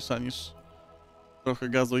ważniejsza niż trochę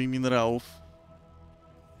gazu i minerałów.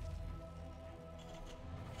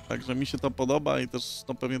 Także mi się to podoba i też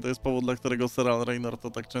no, pewnie to jest powód, dla którego Serial Raynor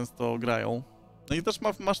to tak często grają. No i też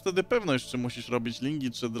masz wtedy pewność, czy musisz robić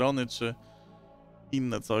linki, czy drony, czy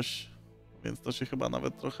inne coś. Więc to się chyba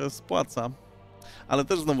nawet trochę spłaca. Ale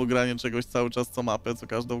też znowu granie czegoś cały czas co mapę, co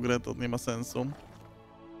każdą grę, to nie ma sensu.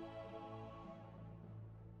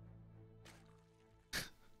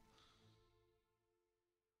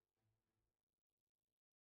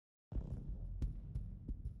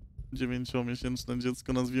 Dziewięciomiesięczne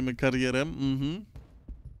dziecko nazwijmy karierem.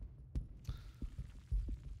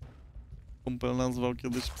 Kumpel nazwał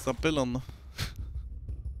kiedyś psa pylon.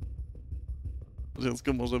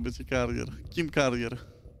 Dziecko może być i karier. Kim karier?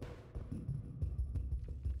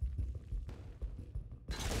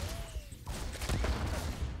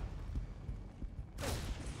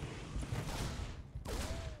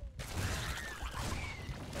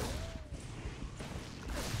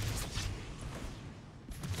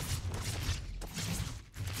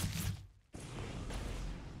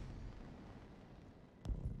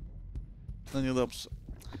 No niedobrze.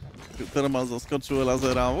 uThermal zaskoczył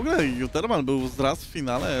Elazera. W ogóle uThermal był raz w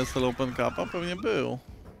finale ESL Open Cupa? Pewnie był.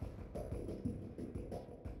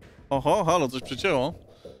 Oho, halo, coś przycięło.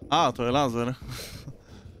 A, to Elazer.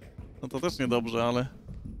 No to też niedobrze, ale...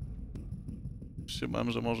 Już się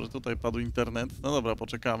bałem, że może tutaj padł internet. No dobra,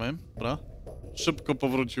 poczekamy. Dobra. Szybko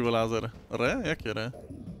powrócił Elazer. Re? Jakie re?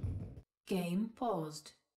 Game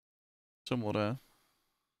paused. Czemu re?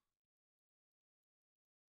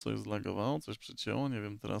 Coś zlagowało? Coś przycięło? Nie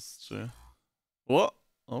wiem teraz, czy...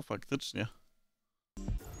 O, faktycznie.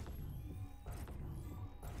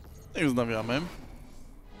 I wznawiamy.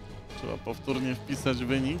 Trzeba powtórnie wpisać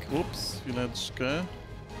wynik. Ups, chwileczkę.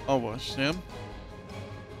 O, właśnie.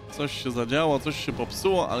 Coś się zadziało, coś się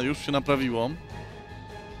popsuło, ale już się naprawiło.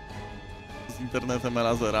 Z internetem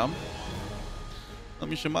Elazera. No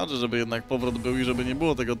mi się marzy, żeby jednak powrót był i żeby nie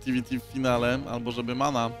było tego TVT w finale, albo żeby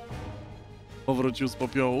Mana powrócił z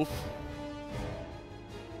popiołów.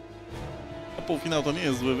 A półfinał to nie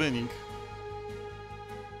jest zły wynik.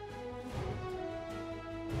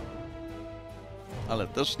 Ale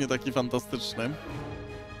też nie taki fantastyczny.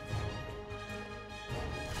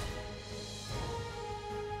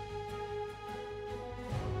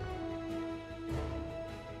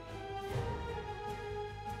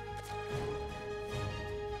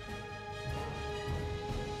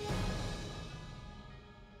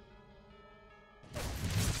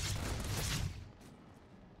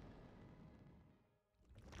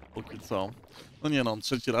 Póki co. No nie no,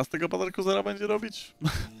 trzeci raz tego Battlecruisera będzie robić?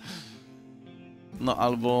 No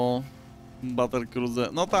albo...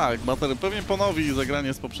 Battlecruiser... No tak, pewnie ponowi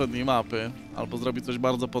zagranie z poprzedniej mapy. Albo zrobi coś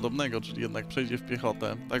bardzo podobnego, czyli jednak przejdzie w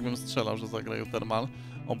piechotę. Tak bym strzelał, że zagra uThermal.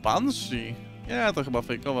 O, Banshee? Nie, to chyba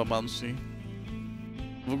fejkowa Banshee.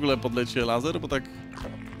 W ogóle podleci Elazer, bo tak...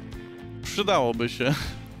 Przydałoby się.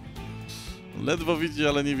 Ledwo widzi,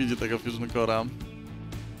 ale nie widzi tego Fusion Core'a.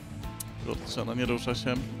 Kurczę, no nie rusza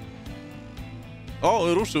się. O,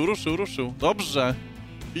 ruszył. Dobrze.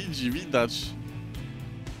 Widać.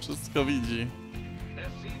 Wszystko widzi.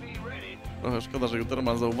 Trochę szkoda, że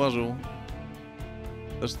uThermal zauważył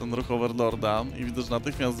też ten ruch Overlorda i widzę, że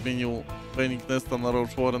natychmiast zmienił Failing Nesta na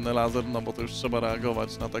Roach Warren Elazer, no bo to już trzeba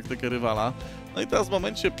reagować na taktykę rywala. No i teraz w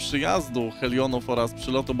momencie przyjazdu Helionów oraz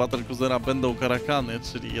przylotu Battlecruisera będą karakany,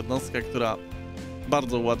 czyli jednostka, która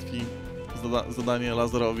bardzo ułatwi zadanie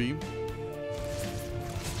Elazerowi.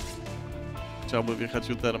 Chciałby wjechać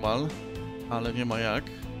uThermal, ale nie ma jak.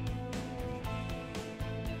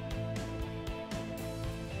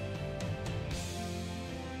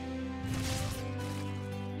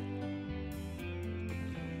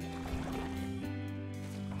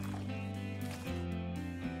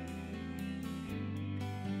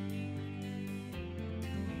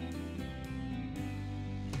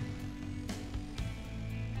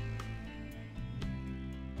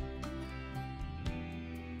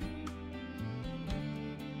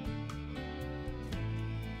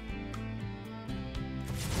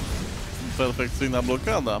 Perfekcyjna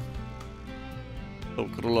blokada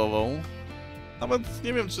tą królową. Nawet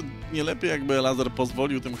nie wiem, czy nie lepiej jakby Elazer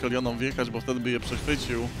pozwolił tym Helionom wjechać, bo wtedy by je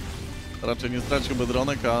przechwycił. Raczej nie straciłby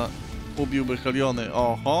dronek, a ubiłby Heliony.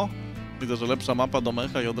 Oho! Widzę, że lepsza mapa do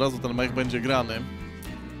mecha i od razu ten mech będzie grany.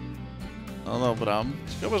 No dobra.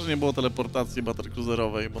 Ciekawe, że nie było teleportacji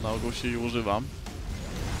battlecruiserowej, bo na ogół się jej używa.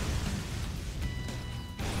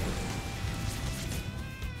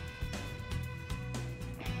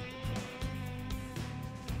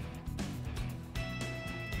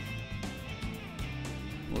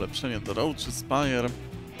 Ulepszenie do Road czy Spire.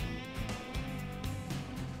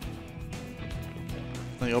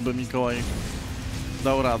 No i oby Mikołaj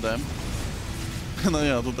dał radę. No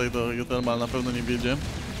ja tutaj do uThermal na pewno nie wiedzie.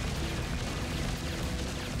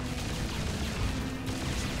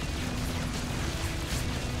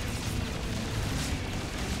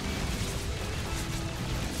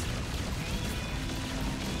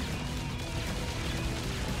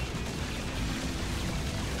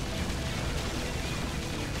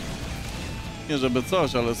 Nie żeby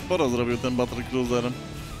coś, ale sporo zrobił ten Battlecruiser.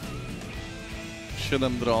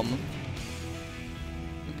 7 dron.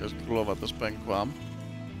 Jakaś królowa też pękła.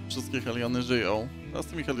 Wszystkie heliony żyją. Teraz z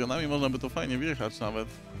tymi helionami można by to fajnie wjechać nawet.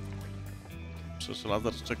 Przecież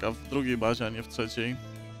Elazer czeka w drugiej bazie, a nie w trzeciej.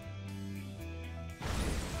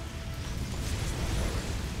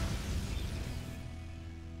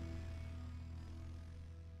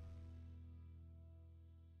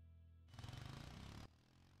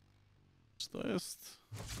 Czy to jest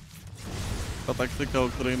ta taktyka, o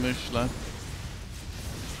której myślę?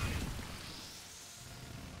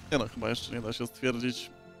 Nie no, chyba jeszcze nie da się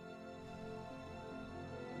stwierdzić.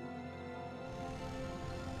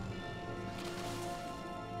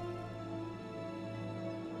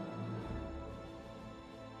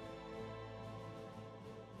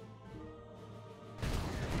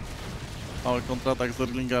 Mały kontratak z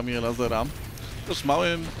Erlingami Elazera. Też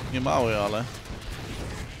mały, nie mały, ale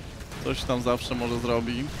coś tam zawsze może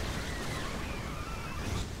zrobi.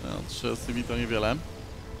 No, 3 CV to niewiele.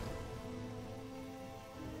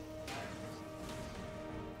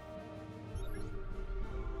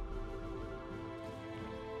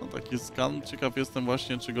 No taki skan. Ciekaw jestem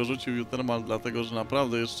właśnie, czy go rzucił uThermal, dlatego że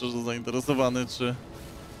naprawdę jest szczerze zainteresowany, czy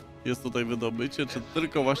jest tutaj wydobycie, czy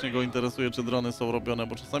tylko właśnie go interesuje, czy drony są robione,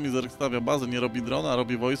 bo czasami Zerk stawia bazę, nie robi drona, a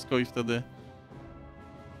robi wojsko i wtedy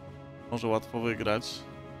może łatwo wygrać.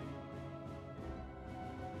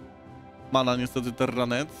 Mana niestety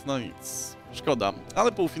Terranet, no nic, szkoda,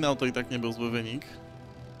 ale półfinał to i tak nie był zły wynik.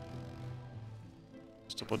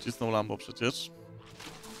 Jeszcze pocisnął Lambo przecież.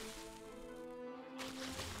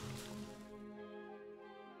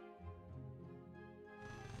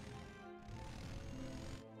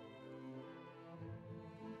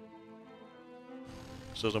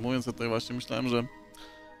 Szczerze mówiąc, ja tutaj właśnie myślałem, że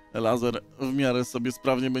Elazer w miarę sobie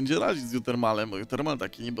sprawnie będzie radzić z uThermalem, bo uThermal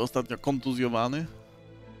taki niby ostatnio kontuzjowany.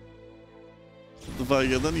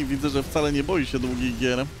 2-1 i widzę, że wcale nie boi się długich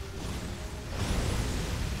gier.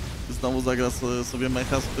 Znowu zagra sobie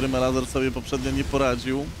mecha, z którym Elazer sobie poprzednio nie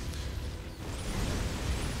poradził.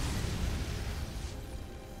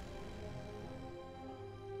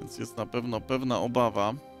 Więc jest na pewno pewna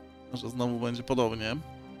obawa, że znowu będzie podobnie.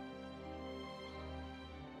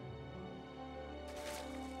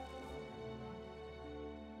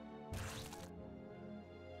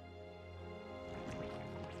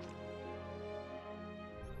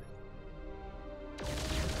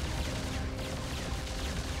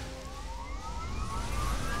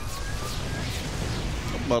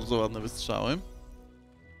 Bardzo ładne wystrzały.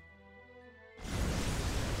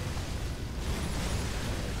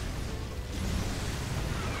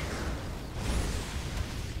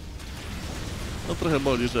 No trochę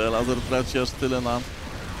boli, że Elazer traci aż tyle na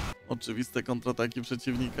oczywiste kontrataki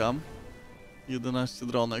przeciwnika. 11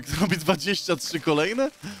 dronek. Zrobi 23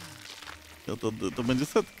 kolejne? No to będzie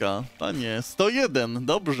setka. Panie, 101,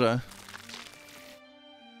 dobrze.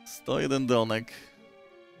 101 dronek.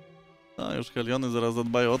 A już heliony zaraz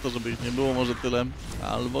zadbają o to, żeby ich nie było może tyle.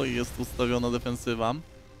 Albo i jest ustawiona defensywa.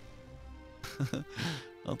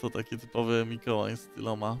 No to taki typowy Mikołaj z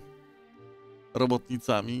tyloma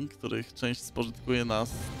robotnicami, których część spożytkuje na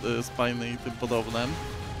spajny i tym podobne.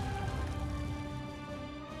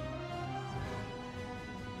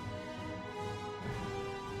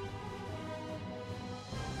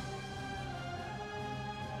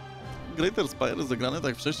 Greater Spire zagrany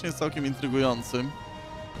tak wcześniej jest całkiem intrygujący.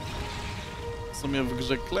 W sumie w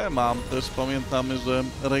grze Klema też pamiętamy, że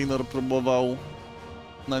Raynor próbował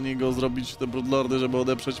na niego zrobić te Broodlordy, żeby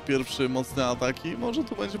odeprzeć pierwszy mocny atak i może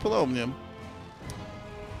tu będzie podobnie.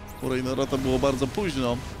 U Raynora to było bardzo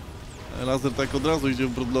późno. Elazer tak od razu idzie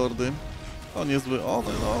w Broodlordy. O, niezły,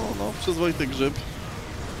 no, przyzwoity grzyb.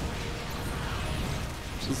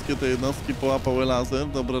 Wszystkie te jednostki połapał Elazer,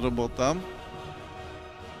 dobra robota.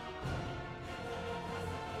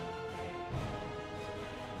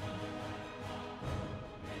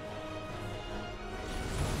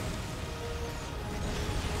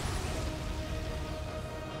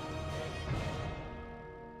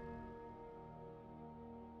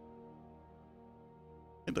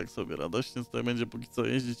 I tak sobie radośnie tutaj będzie póki co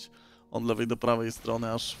jeździć od lewej do prawej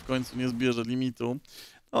strony, aż w końcu nie zbierze limitu.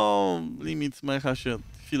 O, limit mecha się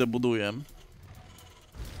chwilę buduje.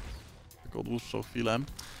 Taką dłuższą chwilę.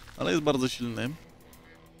 Ale jest bardzo silny.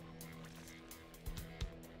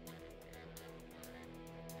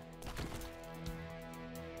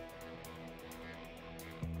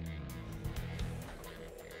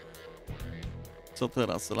 Co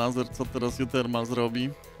teraz? Elazer, co teraz uThermal zrobi?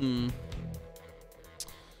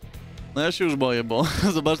 No ja się już boję, bo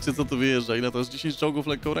zobaczcie co tu wyjeżdża. Ile to jest? 10 czołgów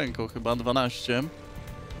lekką ręką, chyba 12.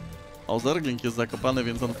 O, Zergling jest zakopany,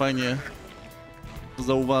 więc on fajnie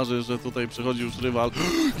zauważy, że tutaj przychodzi już rywal.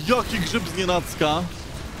 Jaki grzyb z nienacka!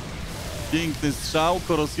 Piękny strzał,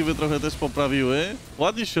 korosiwy trochę też poprawiły.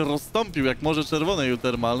 Ładnie się rozstąpił, jak Morze Czerwone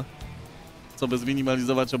uThermal. Co by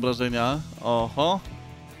zminimalizować obrażenia. Oho.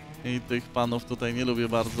 I tych panów tutaj nie lubię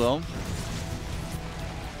bardzo.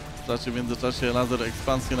 Straci w międzyczasie Elazer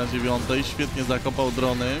ekspansję na 9. Świetnie zakopał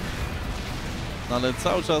drony. No ale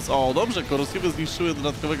cały czas... O, dobrze, korosiwy zniszczyły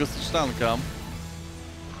dodatkowego stycztanka.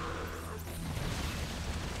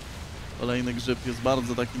 Kolejny grzyb jest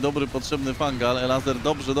bardzo taki dobry, potrzebny fangal. Elazer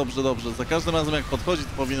dobrze. Za każdym razem jak podchodzi, to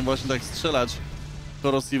powinien właśnie tak strzelać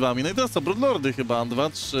korosywami. No i teraz co, Broodlordy chyba. 2,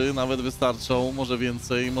 3 nawet wystarczą. Może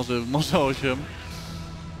więcej, może 8.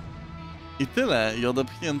 I tyle. I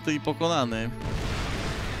odepchnięty i pokonany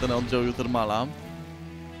ten oddział uThermala.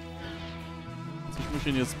 Coś mu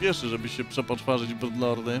się nie spieszy, żeby się przepoczwarzyć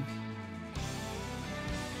Broodlordy.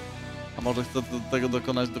 A może chce tego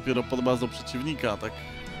dokonać dopiero pod bazą przeciwnika, tak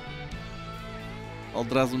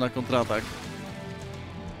od razu na kontratak.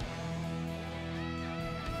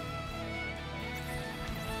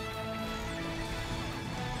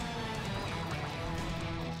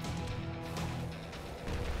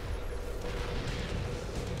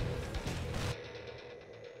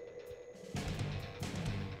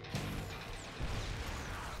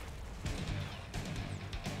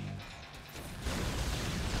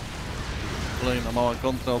 Kolejna mała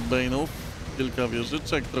kontra od Bane'ów. Kilka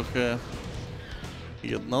wieżyczek, trochę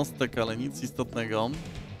jednostek, ale nic istotnego.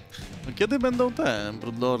 No kiedy będą te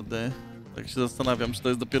Broodlordy? Tak się zastanawiam, czy to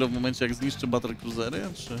jest dopiero w momencie jak zniszczy battlecruisery,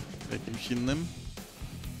 czy w jakimś innym.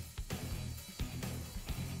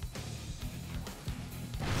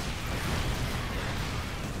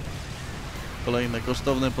 Kolejne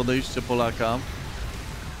kosztowne podejście Polaka.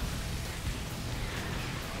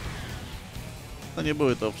 No nie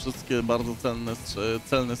były to wszystkie bardzo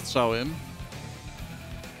celne strzały.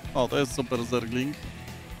 O, to jest super Zergling.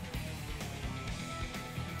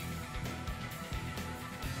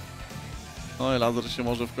 No, Elazer się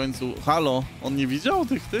może w końcu... Halo, on nie widział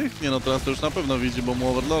tych? Nie no, teraz to już na pewno widzi, bo mu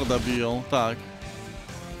Overlorda biją. Tak.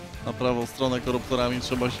 Na prawą stronę koruptorami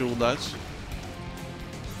trzeba się udać.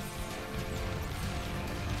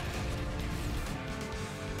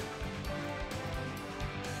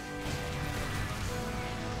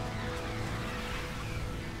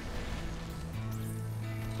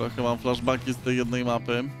 Trochę mam flashbacki z tej jednej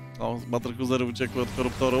mapy. O, battlecruisery uciekły od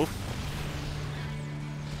koruptorów.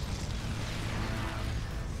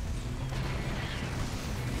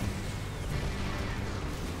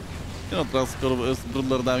 No teraz z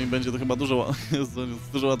Broodlordami będzie to chyba jest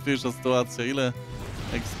dużo łatwiejsza sytuacja. Ile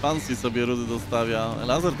ekspansji sobie Rudy dostawia.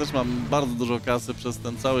 Elazer też mam bardzo dużo kasy przez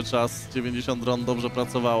ten cały czas. 90 dron dobrze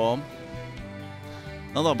pracowało.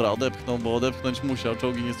 No dobra, odepchnął, bo odepchnąć musiał.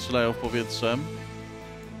 Czołgi nie strzelają w powietrze.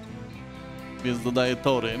 Więc dodaję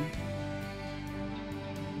tory.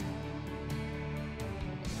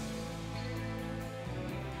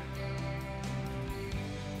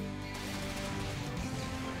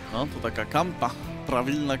 No to taka kampa,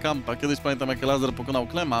 prawilna kampa. Kiedyś pamiętam jak Elazer pokonał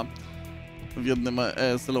Klema w jednym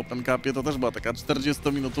ESL Open Cupie, to też była taka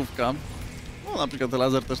 40-minutówka. No na przykład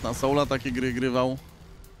Elazer też na Soula takie gry grywał.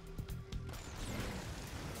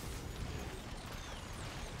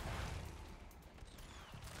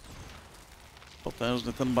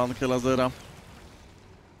 Potężny ten bank Elazera.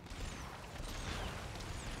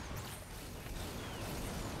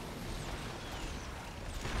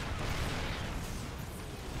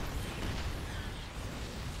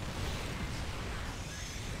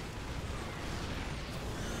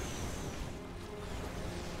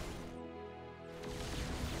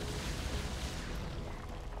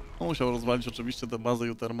 No, musiał rozwalić oczywiście tę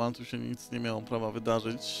bazę uThermal, tu się nic nie miało prawa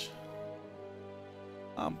wydarzyć.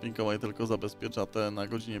 A Mikołaj tylko zabezpiecza te na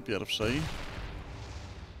godzinie 1.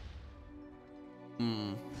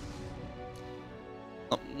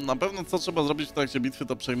 No, na pewno co trzeba zrobić w trakcie bitwy,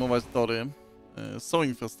 to przejmować tory. Są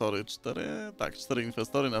infestory, 4, tak, 4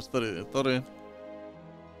 infestory na 4 tory.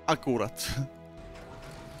 Akurat.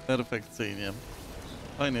 Perfekcyjnie.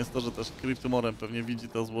 Fajne jest to, że też Kryptomorem pewnie widzi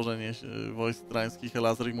to złożenie wojsk trańskich.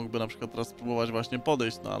 Elazer i mógłby na przykład teraz spróbować właśnie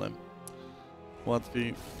podejść, no ale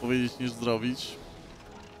łatwiej powiedzieć niż zrobić.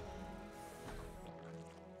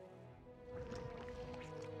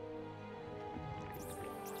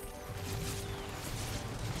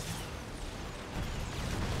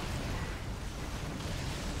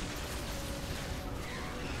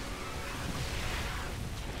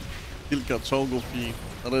 Kilka czołgów i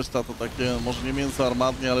reszta to takie, może nie mięso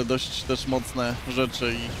armatnie, ale dość też mocne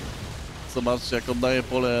rzeczy i zobaczcie, jak oddaje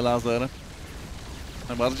pole Elazer.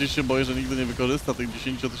 Najbardziej się boję, że nigdy nie wykorzysta tych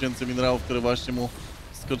 10 000 minerałów, które właśnie mu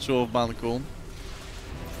skoczyło w banku.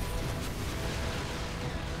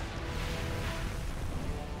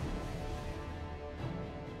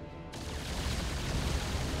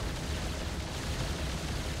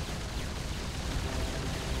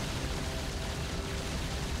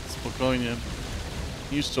 Spokojnie.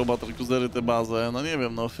 Niszczą battlecruisery tę bazę. No nie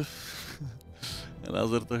wiem, no.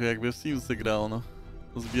 Elazer trochę jakby w Simsy grał, no.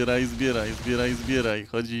 Zbieraj, zbieraj, zbieraj, zbieraj.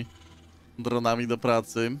 Chodzi dronami do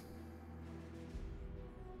pracy.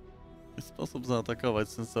 Jest sposób zaatakować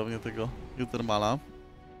sensownie tego uThermala.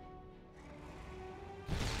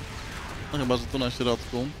 No chyba, że tu na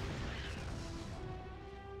środku.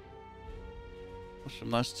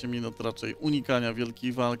 18 minut raczej unikania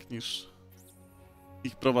wielkich walk niż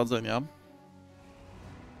ich prowadzenia.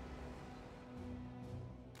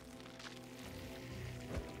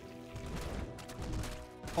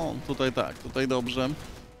 O, tutaj tak, tutaj dobrze.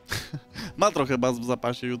 Ma trochę baz w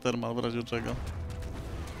zapasie uThermal, w razie czego.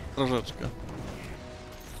 Troszeczkę.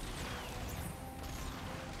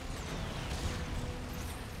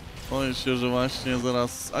 Boję się, że właśnie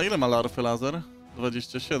zaraz... A ile ma larw Elazer?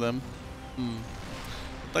 27.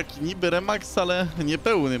 Taki niby remaks, ale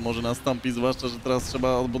niepełny może nastąpić, zwłaszcza, że teraz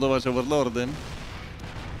trzeba odbudować overlordy.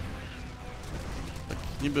 Tak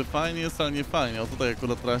niby fajnie jest, ale nie fajnie. O, tutaj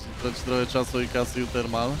akurat traci trochę czasu i kasy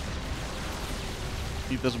uThermal.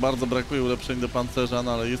 I też bardzo brakuje ulepszeń do pancerza,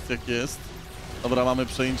 no ale jest jak jest. Dobra, mamy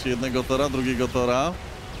przejęcie jednego tora, drugiego tora.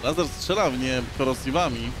 Laser strzela w nie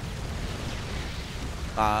korosywami.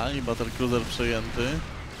 A, i battlecruiser przejęty.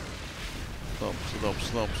 Dobrze, dobrze,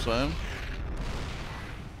 dobrze.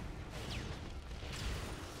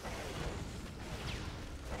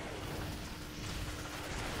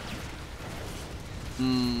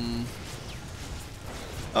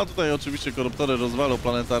 A tutaj oczywiście koruptory rozwalą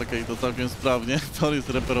planetarkę i to całkiem sprawnie. Tor jest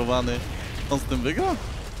reperowany. On z tym wygra?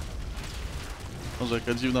 Może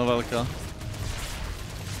jaka dziwna walka.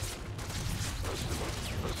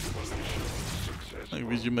 Jak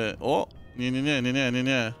widzimy... O!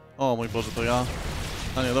 Nie. O mój Boże, to ja.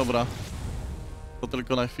 A nie, dobra. To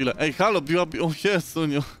tylko na chwilę. Ej, halo, biła... O Jezu,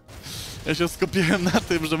 ja się skupiłem na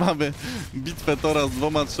tym, że mamy bitwę Tora z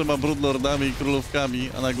 2-3 broodlordami i królówkami,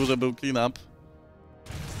 a na górze był clean-up.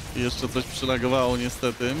 I jeszcze coś przylagowało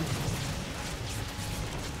niestety.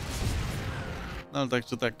 No ale tak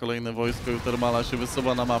czy tak, kolejne wojsko uThermala się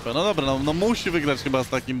wysuwa na mapę. No dobra, no musi wygrać chyba z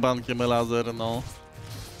takim bankiem Elazer, no.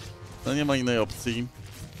 No nie ma innej opcji.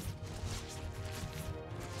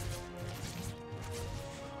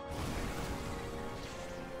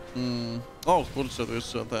 O kurczę, tu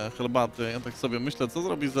jeszcze te herbaty. Ja tak sobie myślę, co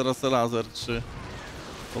zrobi zaraz Elazer, czy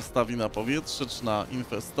postawi na powietrze, czy na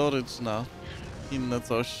infestory, czy na inne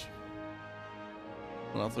coś.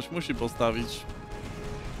 Na coś musi postawić.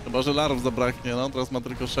 Chyba że larw zabraknie, no teraz ma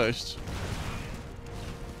tylko 6.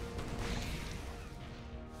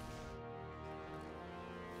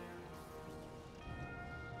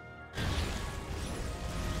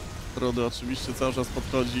 Rody oczywiście cały czas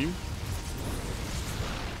podchodzi.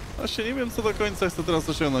 Właśnie nie wiem, co do końca chce teraz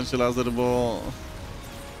osiągnąć Elazer, bo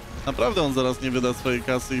naprawdę on zaraz nie wyda swojej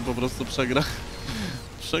kasy i po prostu przegra.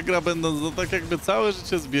 Przegra, będąc, no tak jakby całe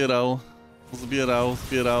życie zbierał.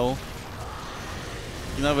 Zbierał.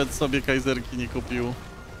 I nawet sobie kajzerki nie kupił.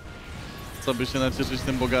 Co by się nacieszyć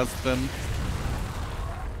tym bogactwem.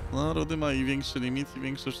 No, Rudy ma i większy limit, i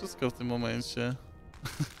większe wszystko w tym momencie.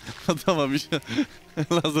 Podoba mi się.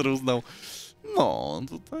 Lazer uznał. No,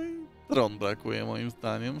 tutaj dron brakuje moim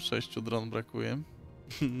zdaniem. 6 dron brakuje.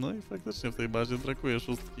 No i faktycznie w tej bazie brakuje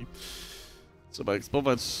 6. Trzeba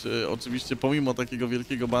ekspować oczywiście pomimo takiego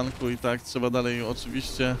wielkiego banku i tak trzeba dalej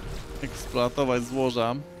oczywiście eksploatować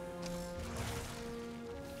złoża.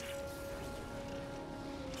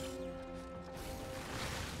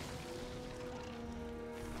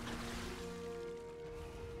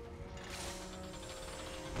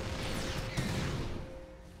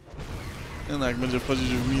 No jak będzie wchodzić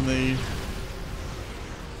w miny i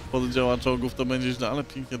poddziała czołgów, to będzie źle, ale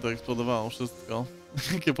pięknie to eksplodowało wszystko.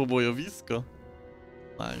 Jakie pobojowisko.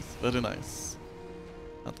 Nice, very nice.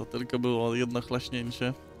 A to tylko było jedno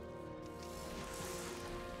chlaśnięcie.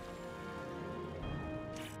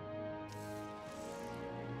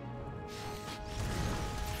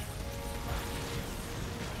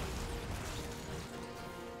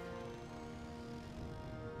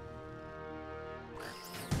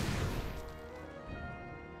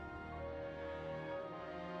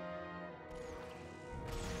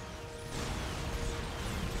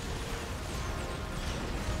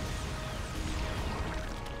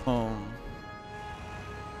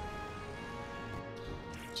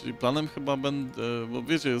 Czyli planem chyba będę, bo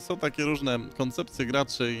wiecie, są takie różne koncepcje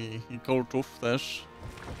graczy i coachów też,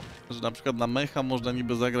 że na przykład na mecha można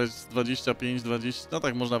niby zagrać z 25, 20, no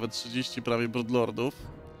tak może nawet 30 prawie broodlordów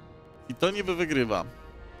i to niby wygrywa.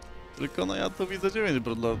 Tylko no ja tu widzę 9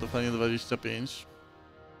 broodlordów, a nie 25.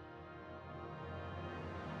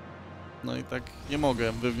 No i tak nie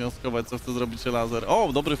mogę wywnioskować, co chce zrobić Elazer.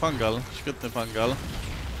 O, dobry fangal, świetny fangal.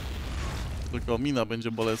 Tylko mina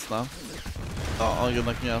będzie bolesna. O,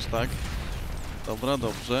 jednak nie aż tak. Dobra,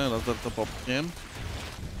 dobrze, Elazer to popchnie.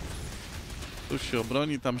 Tu się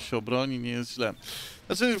obroni, tam się obroni, nie jest źle.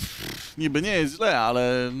 Znaczy, niby nie jest źle,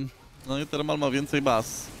 ale no uThermal ma więcej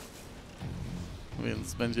baz.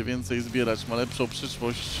 Więc będzie więcej zbierać, ma lepszą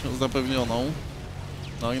przyszłość zapewnioną.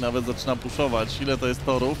 No i nawet zaczyna puszować. Ile to jest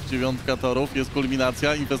torów? 9 torów, jest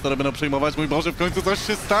kulminacja, inwestory będą przejmować. Mój Boże, w końcu coś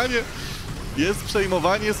się stanie! Jest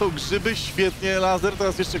przejmowanie, są grzyby, świetnie, Elazer,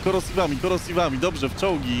 teraz jeszcze korosywami, dobrze, w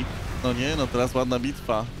czołgi. No nie, no teraz ładna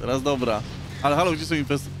bitwa, teraz dobra. Ale halo, gdzie są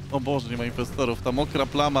inwestory? O Boże, nie ma inwestorów, ta mokra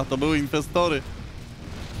plama, to były inwestory.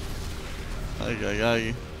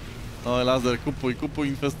 Ajajaj. No Elazer, kupuj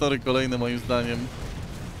inwestory kolejne moim zdaniem.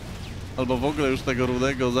 Albo w ogóle już tego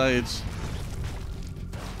rudego zajedź.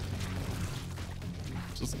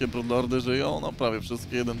 Wszystkie broodlordy żyją, no prawie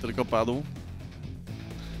wszystkie, jeden tylko padł.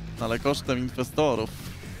 Ale kosztem inwestorów.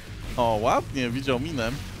 O, ładnie, widział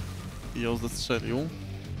minę i ją zestrzelił.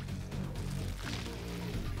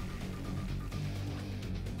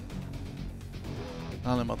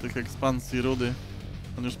 Ale ma tych ekspansji rudy.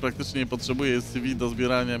 On już praktycznie nie potrzebuje SCV do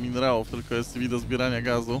zbierania minerałów, tylko SCV do zbierania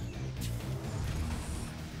gazu.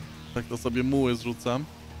 Tak to sobie muły zrzucam.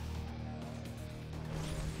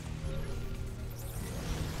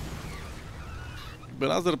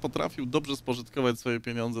 Gdyby Elazer potrafił dobrze spożytkować swoje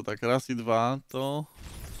pieniądze, tak raz i dwa, to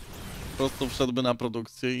po prostu wszedłby na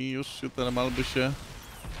produkcję i już uThermal by się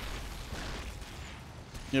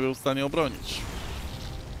nie był w stanie obronić.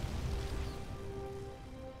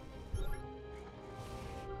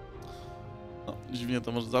 No, dziwnie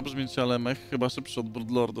to może zabrzmieć, ale mech chyba szybszy od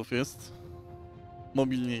broodlordów jest.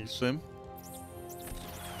 Mobilniejszy.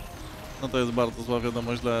 No to jest bardzo zła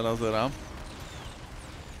wiadomość dla Elazera.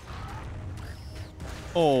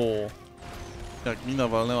 O, jak mina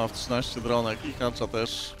walnęła w 13 dronek i hacza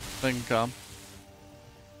też pęka.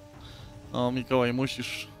 No Mikołaj,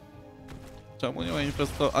 musisz. Czemu nie ma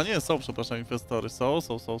inwestorów? A nie, są, przepraszam, inwestory. Są.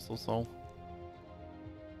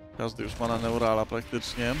 Każdy już ma na neurala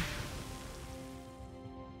praktycznie.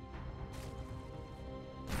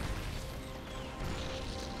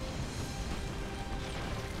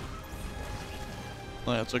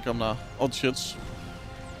 No ja czekam na odsiecz.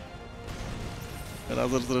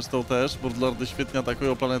 Elazer zresztą też. Broodlordy świetnie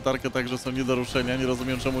atakują planetarkę, także są nie do ruszenia. Nie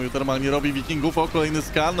rozumiem, czemu uThermal nie robi wikingów. O, kolejny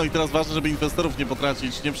skan. No i teraz ważne, żeby inwestorów nie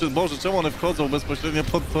potracić. Nie Boże, czemu one wchodzą bezpośrednio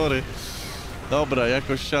pod tory? Dobra,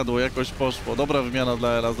 jakoś siadło, jakoś poszło. Dobra wymiana dla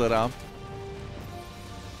Elazera.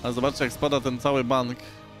 Ale zobaczcie, jak spada ten cały bank.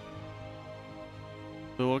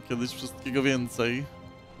 Było kiedyś wszystkiego więcej.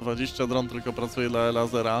 20 dron tylko pracuje dla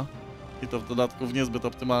Elazera. I to w dodatku w niezbyt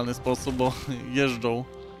optymalny sposób, bo jeżdżą.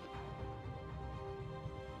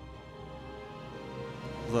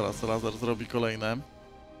 Zaraz Elazer zrobi kolejne.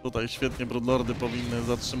 Tutaj świetnie broodlordy powinny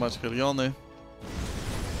zatrzymać Heliony.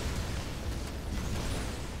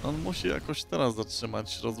 On musi jakoś teraz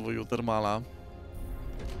zatrzymać rozwój uThermala.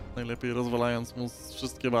 Najlepiej rozwalając mu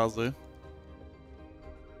wszystkie bazy.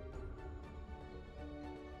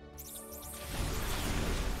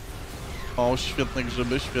 O, świetne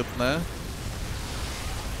grzyby, świetne.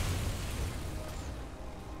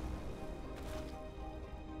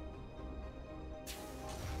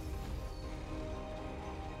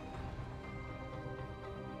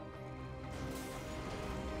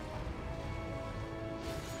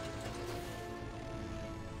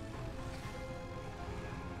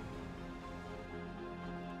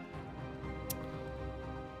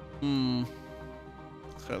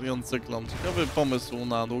 Helion Cyklon. Ciekawy pomysł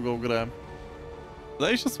na długą grę.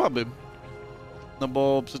 Wydaje się słaby. No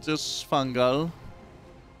bo przecież Fangal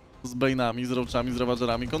z Bane'ami, z Roachami, z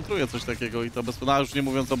Ravagerami kontruje coś takiego i to bez... No już nie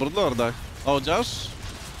mówiąc o broodlordach. Chociaż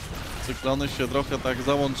Cyklony się trochę tak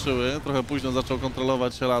załączyły. Trochę późno zaczął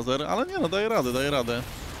kontrolować Elazer, ale nie no, daje radę, daje radę.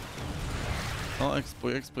 No,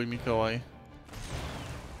 ekspoj Mikołaj.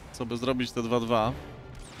 Co by zrobić te 2-2?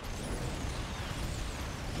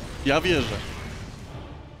 Ja wierzę.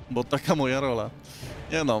 Bo taka moja rola.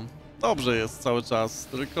 Nie no, dobrze jest cały czas.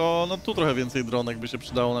 Tylko no tu trochę więcej dronek by się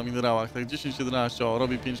przydało na minerałach. Tak 10-11, o,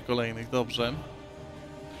 robi 5 kolejnych, dobrze.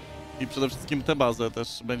 I przede wszystkim tę bazę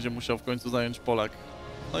też będzie musiał w końcu zająć Polak.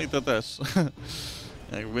 No i te też.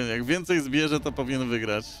 Jak więcej zbierze, to powinien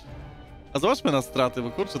wygrać. A zobaczmy na straty,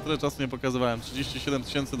 bo kurczę, tyle czasu nie pokazywałem. 37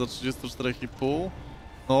 000 do 34,5.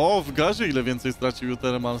 No, w gazie ile więcej stracił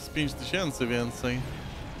uThermal? Z 5 000 więcej.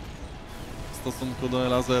 W stosunku do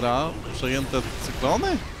Elazera. Przejęte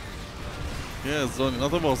cyklony? Jezu, no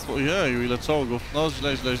to było... Jeju, ile czołgów. No,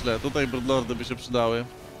 źle. Tutaj broodlordy by się przydały.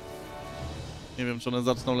 Nie wiem, czy one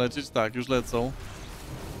zaczną lecieć. Tak, już lecą.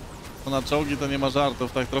 No na czołgi to nie ma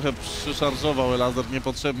żartów. Tak trochę przyszarżował Elazer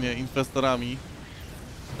niepotrzebnie infestorami.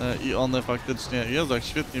 I one faktycznie... Jezu, jak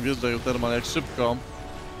świetnie wjeżdża uThermal, jak szybko.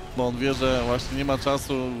 Bo on wie, że właśnie nie ma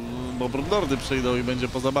czasu, bo broodlordy przyjdą i będzie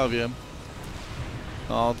po zabawie.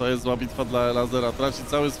 No, to jest zła bitwa dla Elazera. Traci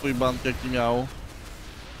cały swój bank, jaki miał.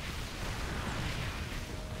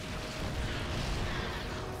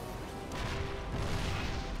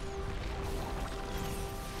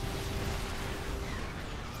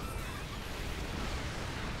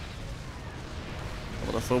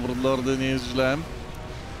 Dobra, są broodlordy, nie jest źle.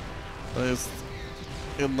 To jest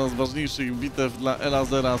jedna z ważniejszych bitew dla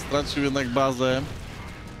Elazera. Stracił jednak bazę.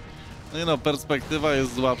 No i no, perspektywa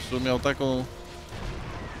jest zła. Miał taką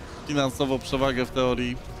finansową przewagę w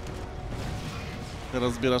teorii.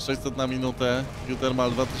 Teraz zbiera 600 na minutę.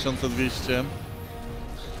 uThermal 2200.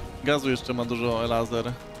 Gazu jeszcze ma dużo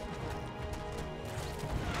Elazer.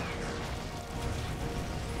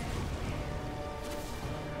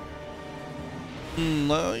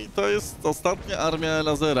 No i to jest ostatnia armia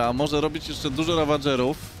Elazera. Może robić jeszcze dużo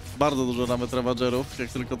ravagerów. Bardzo dużo nawet ravagerów, jak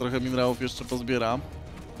tylko trochę minerałów jeszcze pozbiera.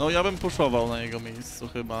 No ja bym puszował na jego miejscu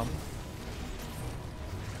chyba.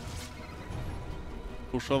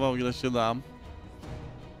 Puszował ile się da.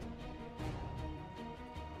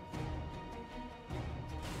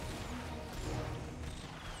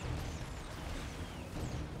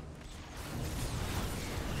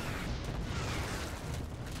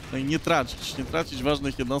 No i nie tracić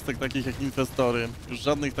ważnych jednostek takich jak infestory. Już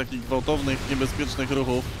żadnych takich gwałtownych, niebezpiecznych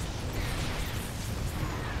ruchów.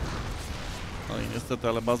 No i niestety,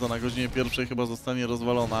 ale baza na godzinie pierwszej chyba zostanie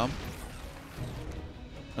rozwalona.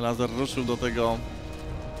 Elazer ruszył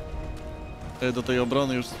do tej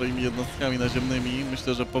obrony już swoimi jednostkami naziemnymi.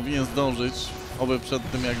 Myślę, że powinien zdążyć. Oby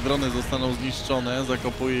przed tym jak drony zostaną zniszczone,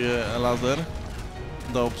 zakopuje Elazer.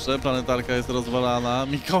 Dobrze, planetarka jest rozwalana.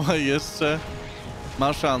 Mikołaj jeszcze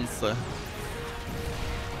ma szansę.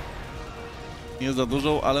 Nie za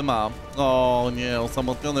dużą, ale ma. O nie,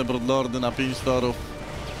 osamotnione broodlordy na 5 torów.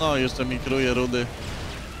 No jeszcze mikruje rudy.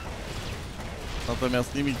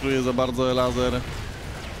 Natomiast nie mikruje za bardzo Elazer.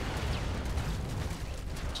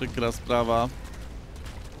 Przykra sprawa.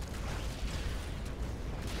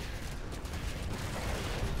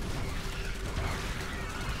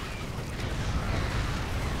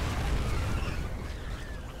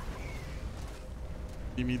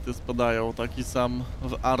 Limity spadają, taki sam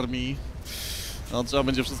w armii. No trzeba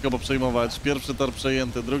będzie wszystko poprzejmować. Pierwszy tor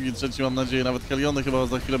przejęty, drugi, trzeci mam nadzieję, nawet Heliony chyba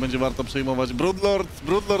za chwilę będzie warto przejmować.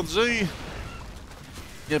 Broodlord żyj!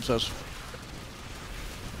 Nie przeszł.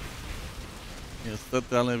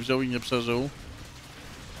 Niestety, ale wziął i nie przeżył.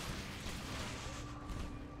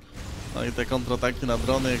 No i te kontrataki na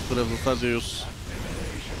drony, które w zasadzie już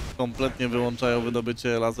kompletnie wyłączają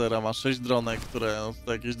wydobycie Elazera. Ma 6 dronek, które no,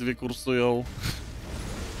 tutaj jakieś dwie kursują.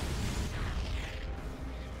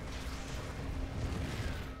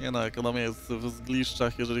 Nie no, ekonomia jest w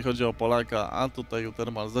zgliszczach, jeżeli chodzi o Polaka, a tutaj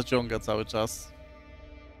uThermal zaciąga cały czas.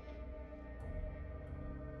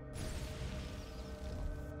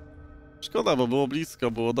 Szkoda, bo było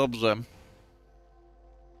blisko, było dobrze.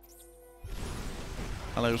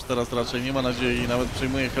 Ale już teraz raczej nie ma nadziei, nawet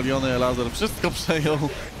przejmuje Heliony, Elazer, wszystko przejął.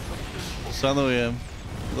 Szanuję.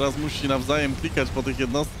 Teraz musi nawzajem klikać po tych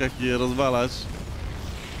jednostkach i je rozwalać.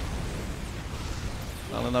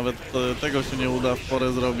 Ale nawet tego się nie uda w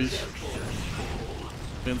porę zrobić.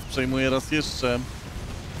 Więc przejmuje raz jeszcze.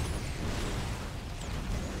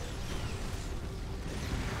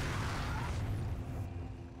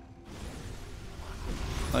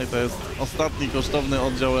 No i to jest ostatni kosztowny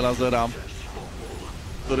oddział Elazera,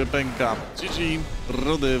 który pęka. GG,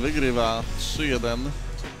 Rudy wygrywa 3-1.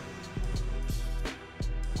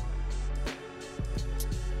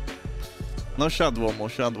 No siadło mu,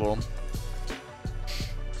 siadło.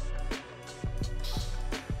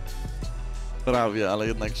 Prawie, ale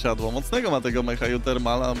jednak siadło. Mocnego ma tego mecha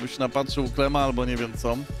uThermala, albo się napatrzył klema, albo nie wiem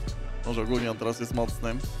co. Może ogólnie on teraz jest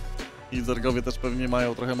mocny. I zergowie też pewnie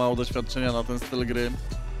mają trochę mało doświadczenia na ten styl gry.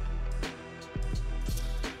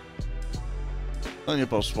 No nie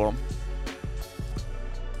poszło.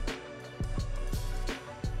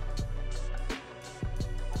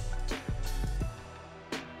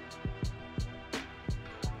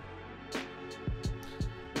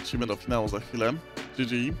 Lecimy do finału za chwilę.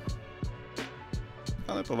 GG.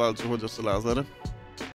 Ale powalczył chociaż Elazer.